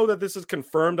don't know that this is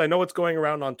confirmed. I know it's going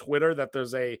around on Twitter that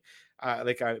there's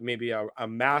maybe a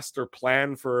master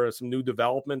plan for some new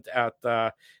development at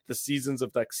the Seasons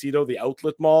of Tuxedo, the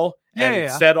outlet mall.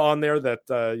 It said on there that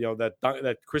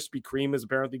that Krispy Kreme is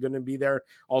apparently going to be there,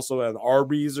 also an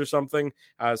Arby's or something.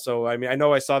 So I mean, I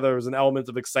know I saw there was an element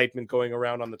of excitement going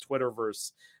around on the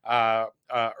Twitterverse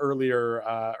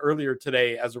earlier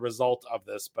today as a result of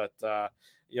this. But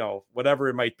whatever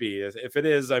it might be, if it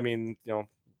is, I mean,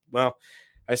 well,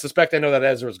 I suspect I know that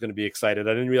Ezra is going to be excited.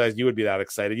 I didn't realize you would be that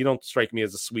excited. You don't strike me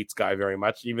as a sweets guy very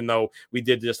much, even though we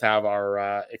did just have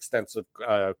our extensive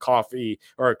coffee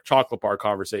or chocolate bar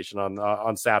conversation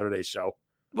on Saturday's show.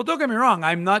 Well, don't get me wrong.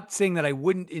 I'm not saying that I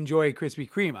wouldn't enjoy Krispy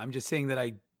Kreme. I'm just saying that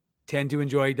I tend to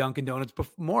enjoy Dunkin' Donuts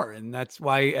more. And that's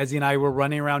why Ezzy and I were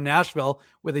running around Nashville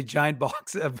with a giant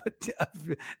box of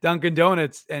Dunkin'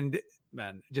 Donuts and,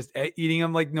 man, just eating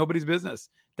them like nobody's business.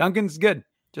 Dunkin's good.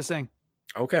 Just saying.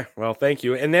 Okay, well, thank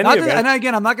you. And then, and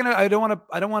again, I don't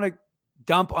want to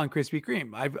dump on Krispy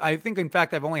Kreme. I think, in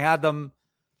fact, I've only had them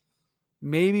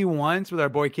maybe once with our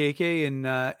boy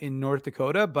KK in North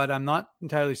Dakota, but I'm not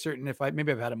entirely certain maybe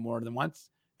I've had them more than once.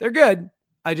 They're good.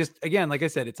 I just, again, like I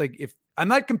said, it's like, if I'm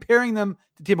not comparing them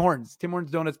to Tim Hortons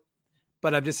Donuts,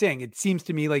 but I'm just saying, it seems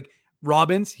to me like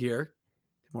Robin's here,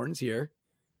 Morton's here.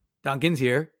 Duncan's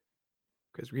here.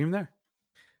 Chris Green there.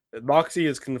 Noxie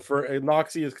is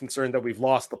concerned that we've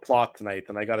lost the plot tonight,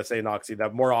 and I got to say, Noxie,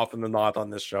 that more often than not on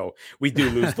this show we do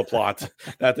lose the plot.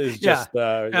 That is just.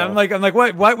 I'm like,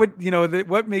 what would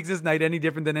what makes this night any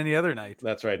different than any other night?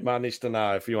 That's right,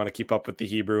 Manishtana. If you want to keep up with the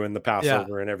Hebrew and the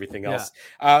Passover and everything else,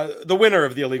 the winner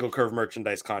of the Illegal Curve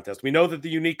merchandise contest. We know that the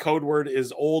unique code word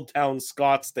is Old Town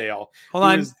Scottsdale. Hold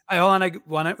on. I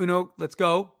want to Uno. Let's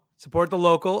go support the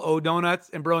local O Donuts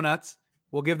and Bro Nuts.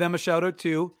 We'll give them a shout out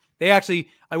too. They actually,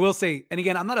 I will say, and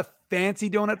again, I'm not a fancy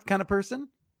donut kind of person.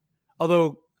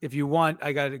 Although, if you want,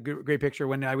 I got a great picture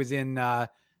when I was in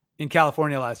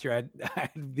California last year. I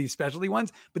had these specialty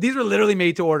ones, but these were literally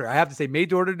made to order. I have to say, made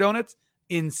to order donuts,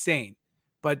 insane.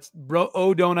 But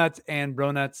O Donuts and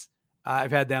Bro Nuts,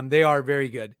 I've had them. They are very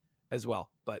good as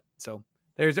well. But so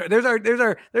there's our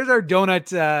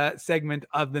donut segment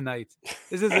of the night.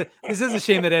 This is a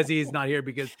shame that Ezzy is not here,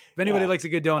 because if anybody likes a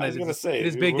good donut, it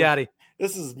is Big Daddy.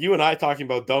 This is you and I talking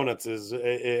about donuts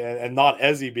and not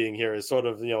Ezzy being here is sort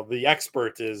of, the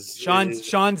expert is.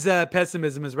 Sean's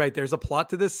pessimism is right. There's a plot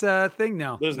to this thing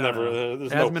now. There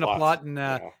hasn't been a plot in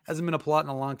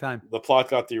a long time. The plot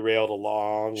got derailed a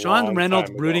long. Sean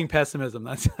Reynolds brooding pessimism.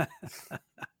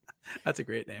 That's a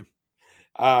great name.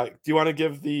 Do you want to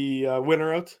give the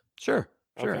winner out? Sure.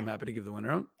 Okay. I'm happy to give the winner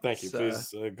out. Thank you.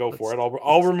 Please go for it.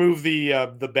 I'll remove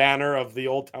the banner of the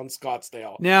Old Town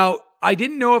Scottsdale. Now, I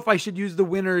didn't know if I should use the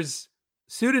winner's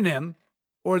pseudonym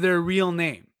or their real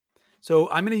name. So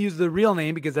I'm going to use the real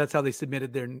name because that's how they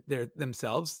submitted their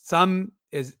themselves. Some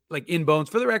is like In Bones.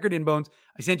 For the record, In Bones,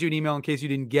 I sent you an email in case you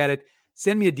didn't get it.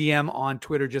 Send me a DM on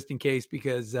Twitter just in case,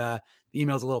 because the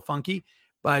email's a little funky.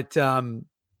 But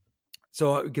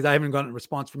so because I haven't gotten a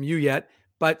response from you yet.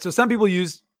 But so some people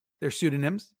use their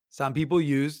pseudonyms. Some people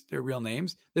use their real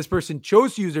names. This person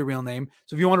chose to use their real name.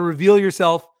 So if you want to reveal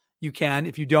yourself, you can.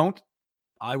 If you don't,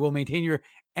 I will maintain your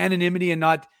anonymity and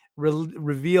not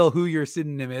reveal who your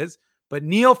pseudonym is. But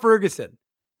Neil Ferguson,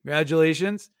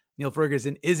 congratulations. Neil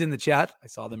Ferguson is in the chat. I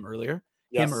saw them earlier.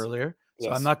 Yes. Him earlier. So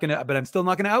Yes. I'm still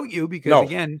not going to out you, because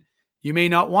again, you may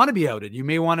not want to be outed. You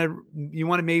may want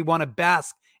to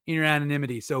bask in your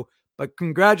anonymity. So, but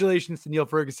congratulations to Neil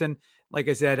Ferguson. Like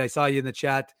I said, I saw you in the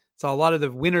chat. Saw a lot of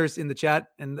the winners in the chat,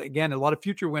 and again, a lot of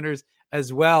future winners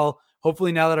as well.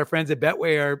 Hopefully, now that our friends at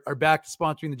Betway are back to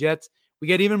sponsoring the Jets, we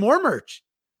get even more merch.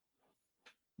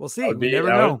 We'll see. We never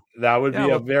know. That would be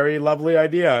a very lovely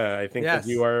idea. I think Yes.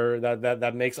 that you are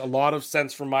that makes a lot of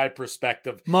sense from my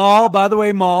perspective. Maul, by the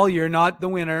way, Maul, you're not the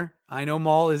winner. I know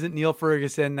Maul isn't Neil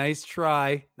Ferguson. Nice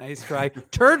try.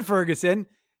 Turd Ferguson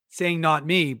saying not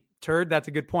me. Turd, that's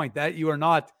a good point. That you are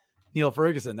not Neil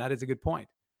Ferguson. That is a good point.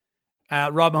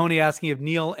 Rob Mahoney asking if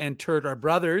Neil and Turd are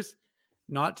brothers.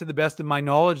 Not to the best of my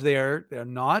knowledge, they're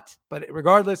not. But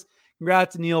regardless,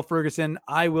 congrats to Neil Ferguson.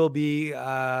 I will be.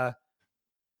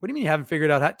 What do you mean you haven't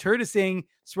figured out how? Turd is saying,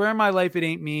 "Swear on my life, it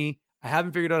ain't me. I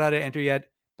haven't figured out how to enter yet,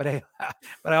 but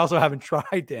I also haven't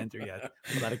tried to enter yet."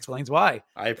 Well, that explains why.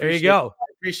 There you go. I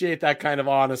appreciate that kind of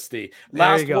honesty.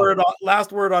 There you go.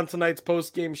 Last word on tonight's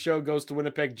post game show goes to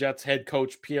Winnipeg Jets head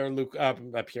coach Pierre-Luc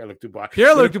Dubois.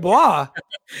 Pierre-Luc Dubois.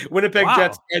 Winnipeg Wow.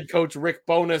 Jets head coach Rick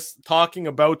Bowness talking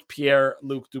about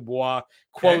Pierre-Luc Dubois.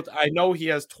 Quote, I know he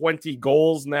has 20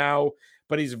 goals now,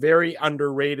 but he's very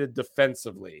underrated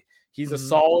defensively. He's a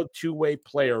solid two-way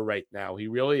player right now. He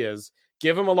really is.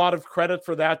 Give him a lot of credit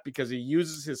for that, because he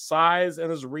uses his size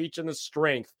and his reach and his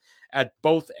strength at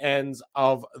both ends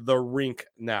of the rink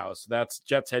now. So that's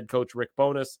Jets head coach Rick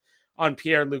Bowness on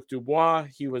Pierre-Luc Dubois.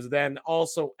 He was then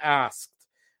also asked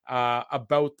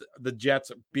about the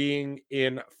Jets being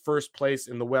in first place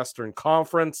in the Western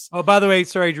Conference. Oh, by the way,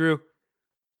 sorry, Drew.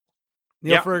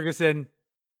 Neil Ferguson.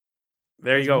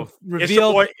 There you go.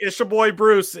 Revealed. It's your boy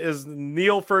Bruce is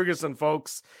Neil Ferguson,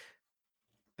 folks.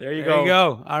 There you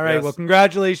go. All right. Yes. Well,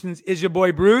 congratulations, is your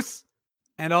boy Bruce,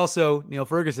 and also Neil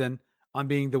Ferguson on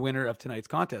being the winner of tonight's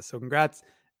contest. So congrats,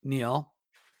 Neil,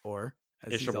 or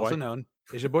as he's also known,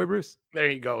 is your boy Bruce.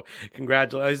 There you go.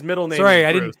 Congratulations. His middle name. Sorry,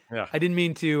 is Bruce. I didn't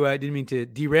mean to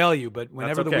derail you, but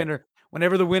whenever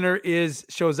the winner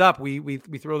shows up, we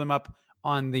throw them up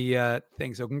on the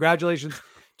thing. So congratulations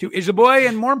to Ishaboy,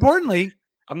 and more importantly,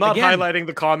 I'm not highlighting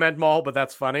the comment, Maul, but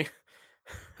that's funny.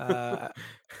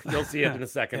 You'll see it in a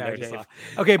second. Yeah, there, Dave.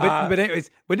 Okay, but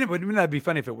anyways, wouldn't that be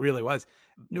funny if it really was?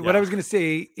 Yeah. What I was going to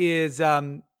say is,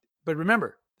 but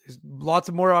remember, there's lots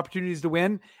of more opportunities to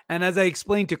win. And as I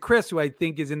explained to Chris, who I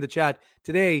think is in the chat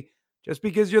today, just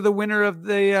because you're the winner of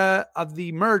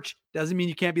the merch doesn't mean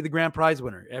you can't be the grand prize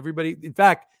winner. Everybody, in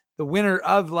fact, the winner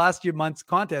of last month's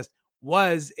contest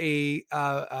was a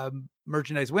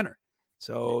merchandise winner.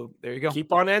 So there you go.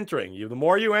 Keep on entering. The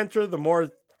more you enter, the more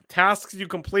tasks you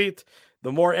complete,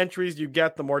 the more entries you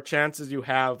get, the more chances you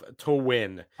have to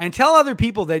win. And tell other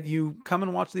people that you come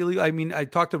and watch the illegal. I mean, I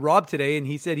talked to Rob today, and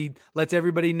he said he lets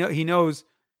everybody know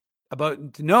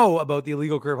about the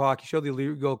Illegal Curve Hockey Show, the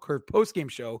Illegal Curve post-game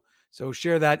show. So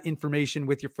share that information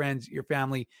with your friends, your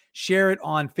family. Share it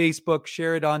on Facebook.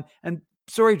 Share it on. And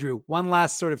sorry, Drew, one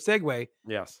last sort of segue.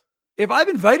 Yes. If I've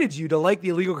invited you to like the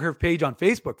Illegal Curve page on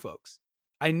Facebook, folks,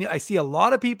 I see a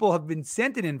lot of people have been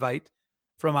sent an invite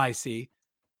from IC,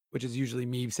 which is usually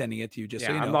me sending it to you. Just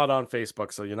so you know. I'm not on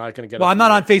Facebook, so you're not going to get. Well, I'm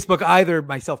not on Facebook either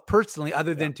myself personally,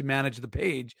 other than to manage the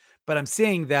page. But I'm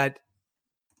saying that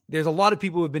there's a lot of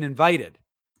people who have been invited.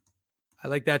 I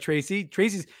like that, Tracy.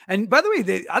 Tracy's, and by the way,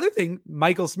 the other thing,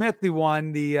 Michael Smith, who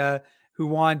got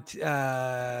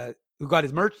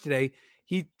his merch today,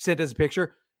 he sent us a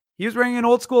picture. He was wearing an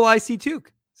old school IC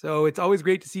toque. So it's always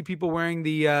great to see people wearing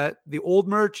the old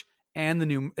merch and the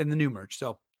new merch.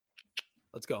 So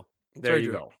let's go. There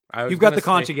you go. You've got the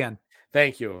conch again.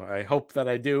 Thank you. I hope that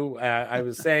I do. I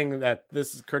was saying that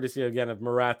this is courtesy again of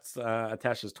Murat's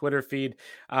Atesh's Twitter feed.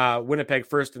 Winnipeg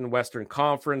first in the Western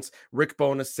Conference. Rick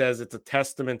Bowness says it's a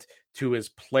testament to his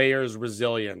players'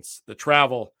 resilience. The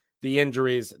travel, the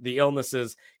injuries, the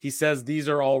illnesses. He says these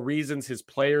are all reasons his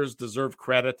players deserve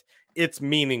credit. It's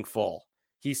meaningful.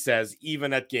 He says,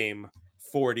 even at game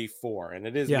 44. And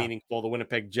it is meaningful. The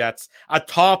Winnipeg Jets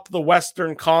atop the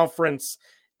Western Conference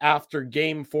after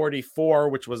game 44,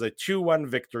 which was a 2-1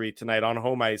 victory tonight on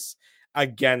home ice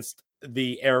against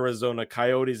the Arizona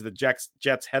Coyotes. The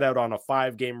Jets head out on a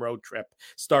 5-game road trip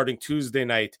starting Tuesday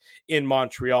night in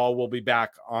Montreal. We'll be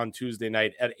back on Tuesday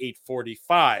night at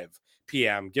 8:45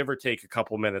 p.m., give or take a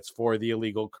couple minutes, for the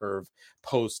Illegal Curve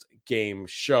post-game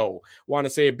show. Want to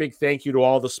say a big thank you to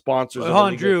all the sponsors of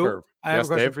Illegal Drew, Curve. I have a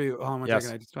question Dave? for you. Hold on one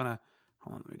second. I just want to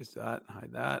hold on. Let me just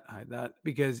hide that,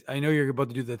 because I know you're about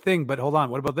to do the thing, but hold on.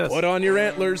 What about this? Put on your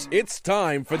antlers. It's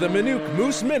time for the Minuk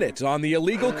Moose Minute on the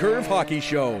Illegal Curve Hockey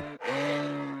Show.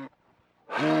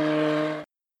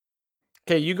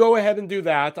 Okay, you go ahead and do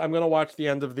that. I'm going to watch the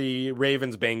end of the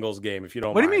Ravens-Bengals game, if you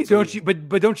don't What mind. do you mean? Don't you?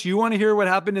 But don't you want to hear what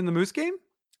happened in the Moose game?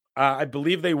 I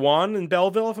believe they won in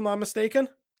Belleville, if I'm not mistaken.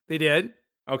 They did.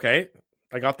 Okay,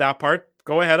 I got that part.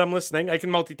 Go ahead, I'm listening. I can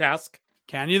multitask.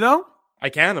 Can you, though? I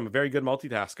can. I'm a very good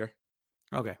multitasker.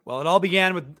 Okay. Well, it all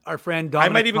began with our friend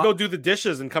Dominic. I might even go do the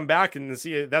dishes and come back and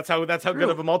see it. That's how good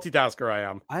of a multitasker I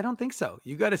am. I don't think so.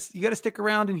 You got to stick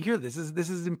around and hear this. This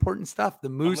is important stuff. The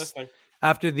Moose,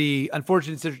 after the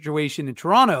unfortunate situation in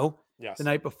Toronto the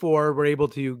night before, were able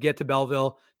to get to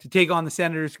Belleville to take on the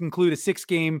Senators, conclude a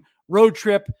 6-game road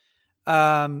trip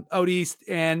out east,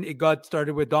 and it got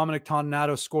started with Dominic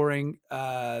Toninato scoring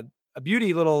a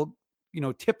beauty little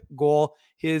tip goal.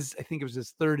 I think it was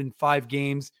his third in 5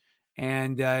 games,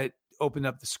 and opened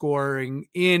up the scoring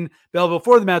in Belleville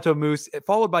for the Manitoba Moose,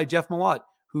 followed by Jeff Malott,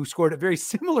 who scored a very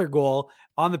similar goal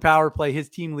on the power play, his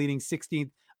team leading 16th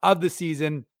of the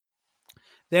season.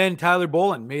 Then Tyler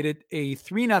Boland made it a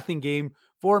 3-0 game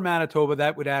for Manitoba.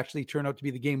 That would actually turn out to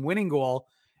be the game-winning goal,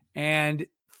 and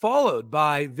followed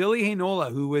by Ville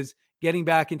Heinola, who was getting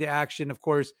back into action, of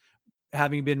course,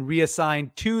 having been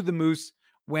reassigned to the Moose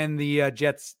when the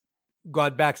Jets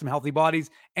got back some healthy bodies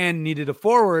and needed a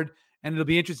forward. And it'll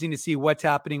be interesting to see what's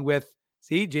happening with,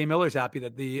 Jay Miller's happy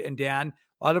that Dan,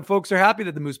 a lot of folks are happy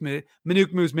that the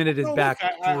Minuk Moose Minute is back.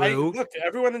 Look,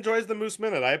 everyone enjoys the Moose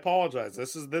Minute. I apologize.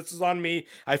 This is on me.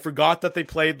 I forgot that they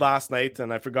played last night,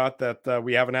 and I forgot that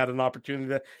we haven't had an opportunity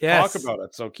to talk about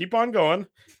it. So keep on going.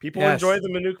 People enjoy the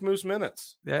Minuk Moose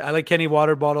Minutes. Yeah, I like Kenny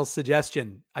Waterbottle's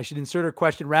suggestion. I should insert a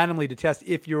question randomly to test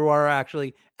if you are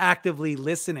actually actively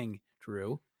listening,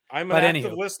 Drew. I'm an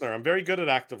active listener. I'm very good at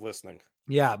active listening.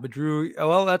 Yeah, but Drew,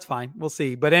 well, that's fine. We'll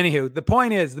see. But anywho, the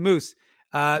point is the Moose.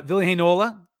 Ville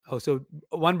Heinola. So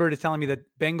one bird is telling me that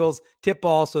Bengals tip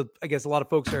ball. So I guess a lot of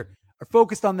folks are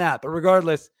focused on that. But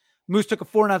regardless, Moose took a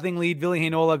 4-0 lead. Ville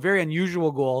Heinola, very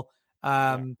unusual goal.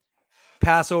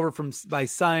 Pass over by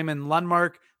Simon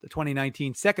Lundmark, the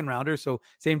 2019 second rounder. So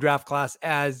same draft class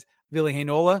as Ville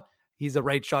Heinola. He's a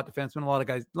right shot defenseman. A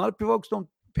lot of folks don't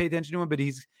pay attention to him, but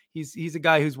he's a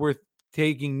guy who's worth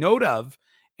taking note of.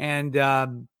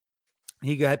 And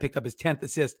he picked up his 10th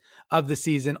assist of the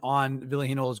season on Ville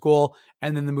Heinola's goal.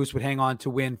 And then the Moose would hang on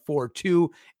to win 4-2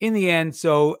 in the end.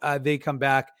 So they come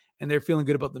back and they're feeling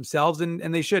good about themselves. And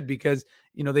they should, because,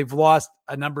 they've lost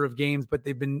a number of games, but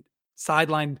they've been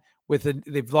sidelined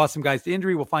they've lost some guys to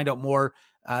injury. We'll find out more.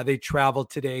 They traveled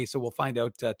today, so we'll find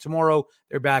out tomorrow.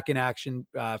 They're back in action,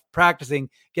 practicing,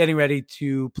 getting ready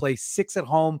to play 6 at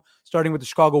home, starting with the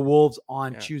Chicago Wolves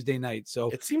on Tuesday night.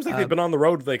 So it seems like they've been on the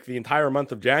road like the entire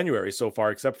month of January so far,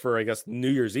 except for, I guess, New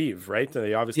Year's Eve, right?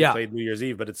 They obviously played New Year's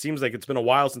Eve, but it seems like it's been a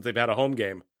while since they've had a home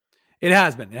game. It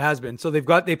has been. So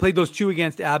they played those 2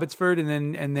 against Abbotsford,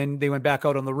 and then they went back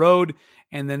out on the road,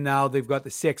 and then now they've got the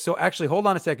 6. So actually, hold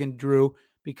on a second, Drew,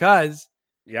 because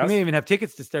you may even have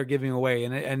tickets to start giving away,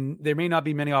 and there may not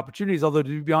be many opportunities. Although,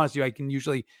 to be honest with you, I can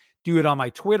usually do it on my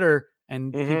Twitter,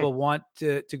 and people want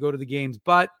to go to the games.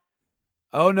 But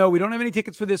oh no, we don't have any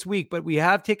tickets for this week, but we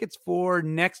have tickets for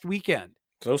next weekend.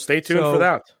 So stay tuned for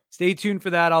that. Stay tuned for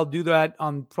that. I'll do that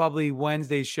on probably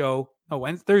Wednesday's show.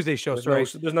 Thursday's show.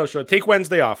 There's no show. Take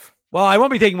Wednesday off. Well, I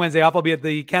won't be taking Wednesday off. I'll be at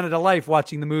the Canada Life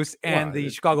watching the Moose and the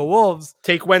Chicago Wolves.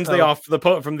 Take Wednesday off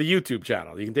from the YouTube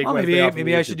channel. You can take Wednesday off.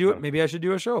 Maybe I should do it. Maybe I should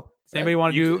do a show. Does anybody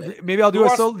want to do? Maybe I'll do a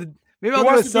solo. Maybe I'll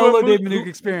do a solo Dave Minuk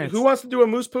experience. Who wants to do a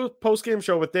Moose post game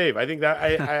show with Dave? I think that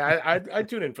I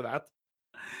tune in for that.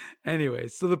 Anyway,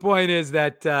 so the point is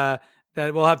that that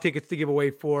we'll have tickets to give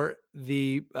away for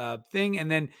the thing, and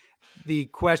then the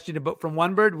question from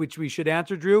One Bird, which we should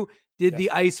answer, Drew. Did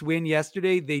the Ice win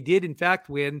yesterday? They did, in fact,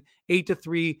 win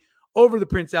 8-3 over the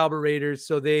Prince Albert Raiders.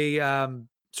 So they, the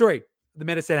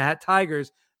Medicine Hat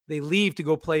Tigers, they leave to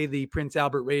go play the Prince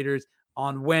Albert Raiders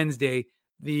on Wednesday.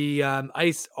 The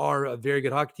Ice are a very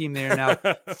good hockey team. They are now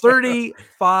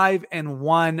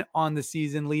 35-1 on the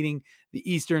season, leading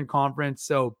the Eastern Conference.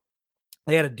 So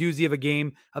they had a doozy of a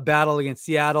game, a battle against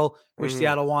Seattle, which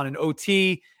Seattle won in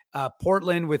OT.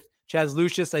 Portland with Chaz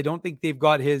Lucius, I don't think they've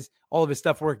got all of his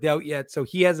stuff worked out yet, so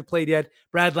he hasn't played yet.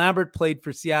 Brad Lambert played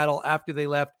for Seattle after they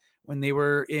left when they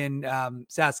were in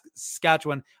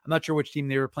Saskatchewan. I'm not sure which team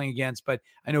they were playing against, but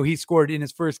I know he scored in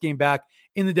his first game back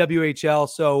in the WHL.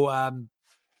 So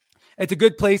it's a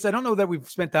good place. I don't know that we've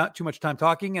spent too much time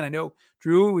talking, and I know,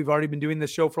 Drew, we've already been doing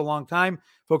this show for a long time.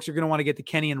 Folks are going to want to get to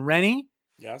Kenny and Rennie.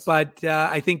 Yes. But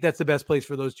I think that's the best place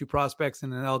for those 2 prospects,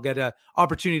 and then they'll get an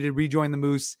opportunity to rejoin the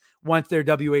Moose once their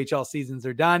WHL seasons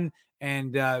are done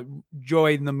and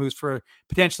join the Moose for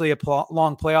potentially a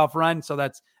long playoff run. So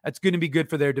that's going to be good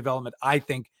for their development, I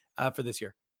think, for this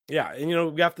year. Yeah,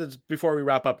 and we have to, before we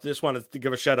wrap up, just wanted to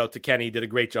give a shout out to Kenny. He did a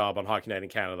great job on Hockey Night in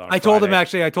Canada. I told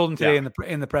him today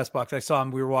in the press box. I saw him.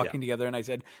 We were walking together, and I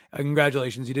said,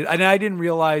 "Congratulations, you did." And I didn't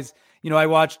realize, I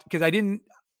watched because I didn't.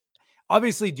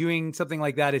 Obviously, doing something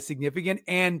like that is significant,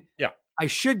 and I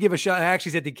should give a shout. I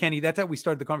actually said to Kenny, that's how we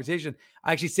started the conversation.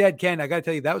 I actually said, Ken, I got to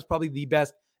tell you, that was probably the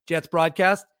best Jets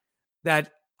broadcast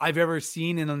that I've ever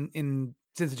seen in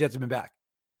since the Jets have been back.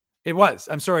 It was.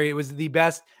 I'm sorry, it was the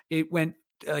best. It went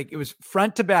it was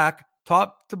front to back,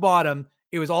 top to bottom.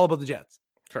 It was all about the Jets.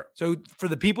 Sure. So for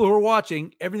the people who are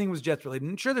watching, everything was Jets related.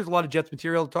 And sure, there's a lot of Jets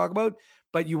material to talk about,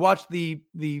 but you watch the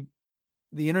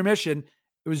intermission,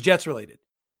 it was Jets related.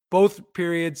 Both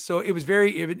periods. So it was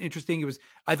very interesting.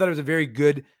 I thought it was a very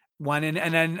good one.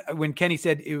 And then when Kenny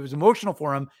said it was emotional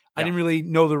for him, I didn't really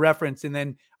know the reference. And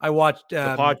then I watched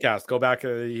the podcast. Go back.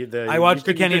 I watched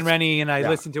the Kenny and Rennie, and I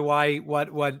listened to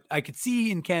what I could see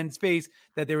in Ken's face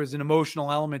that there was an emotional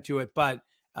element to it. But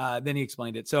then he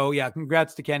explained it. So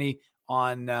congrats to Kenny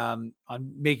on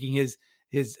making his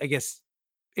I guess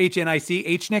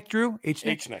HNIC, Drew?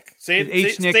 HNIC. Say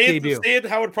it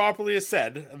how it properly is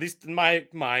said, at least in my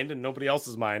mind and nobody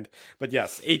else's mind. But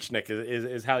yes, HNIC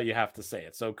is how you have to say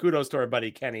it. So kudos to our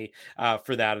buddy Kenny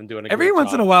for that and doing a every once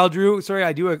job. In a while, Drew. Sorry,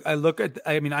 I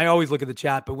always look at the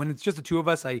chat, but when it's just the 2 of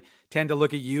us, I tend to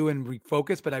look at you and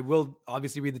refocus, but I will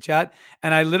obviously read the chat.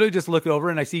 And I literally just look over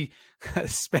and I see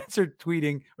Spencer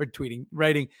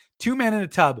writing 2 men in a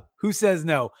tub. Who says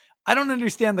no? I don't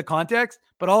understand the context,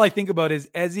 but all I think about is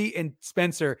Ezzy and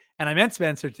Spencer, and I meant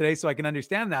Spencer today, so I can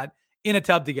understand that, in a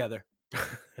tub together.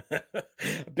 A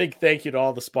big thank you to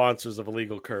all the sponsors of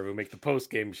Illegal Curve who make the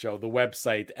post-game show, the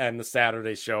website, and the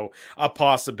Saturday show a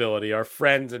possibility. Our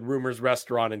friends at Rumors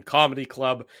Restaurant and Comedy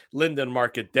Club, Linden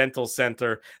Market Dental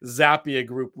Center, Zappia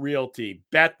Group Realty,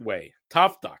 Betway,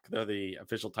 Tough Duck, they're the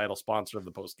official title sponsor of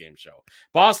the post-game show.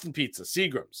 Boston Pizza,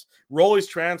 Seagram's, Rolly's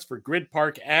Transfer, Grid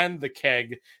Park, and The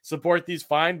Keg support these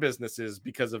fine businesses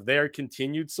because of their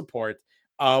continued support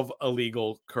of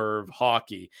Illegal Curve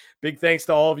Hockey. Big thanks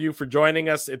to all of you for joining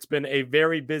us. It's been a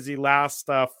very busy last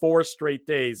 4 straight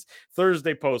days.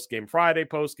 Thursday postgame, Friday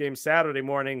postgame, Saturday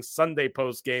morning, Sunday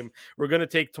postgame. We're going to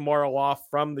take tomorrow off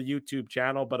from the YouTube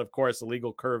channel, but of course,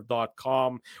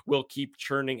 illegalcurve.com will keep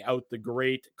churning out the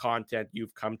great content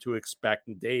you've come to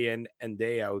expect day in and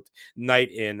day out,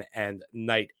 night in and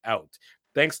night out.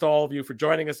 Thanks to all of you for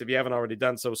joining us. If you haven't already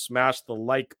done so, smash the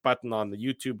like button on the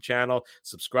YouTube channel,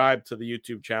 subscribe to the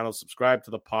YouTube channel, subscribe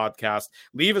to the podcast,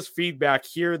 leave us feedback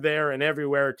here, there, and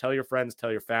everywhere. Tell your friends,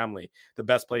 tell your family. The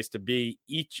best place to be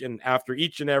after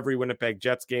each and every Winnipeg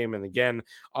Jets game, and again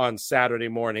on Saturday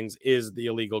mornings, is the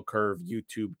Illegal Curve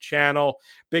YouTube channel.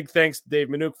 Big thanks to Dave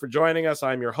Manouk for joining us.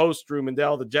 I'm your host, Drew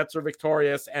Mandel. The Jets are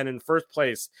victorious and in first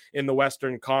place in the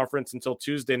Western Conference until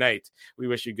Tuesday night. We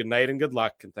wish you good night and good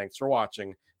luck, and thanks for watching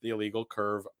the Illegal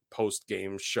Curve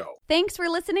post-game show. Thanks for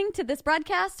listening to this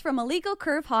broadcast from Illegal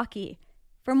Curve Hockey.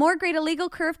 For more great Illegal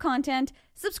Curve content,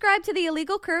 subscribe to the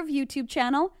Illegal Curve YouTube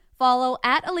channel, follow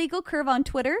 @Illegal Curve on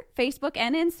Twitter, Facebook,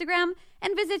 and Instagram,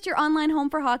 and visit your online home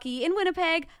for hockey in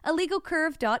Winnipeg,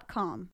 illegalcurve.com.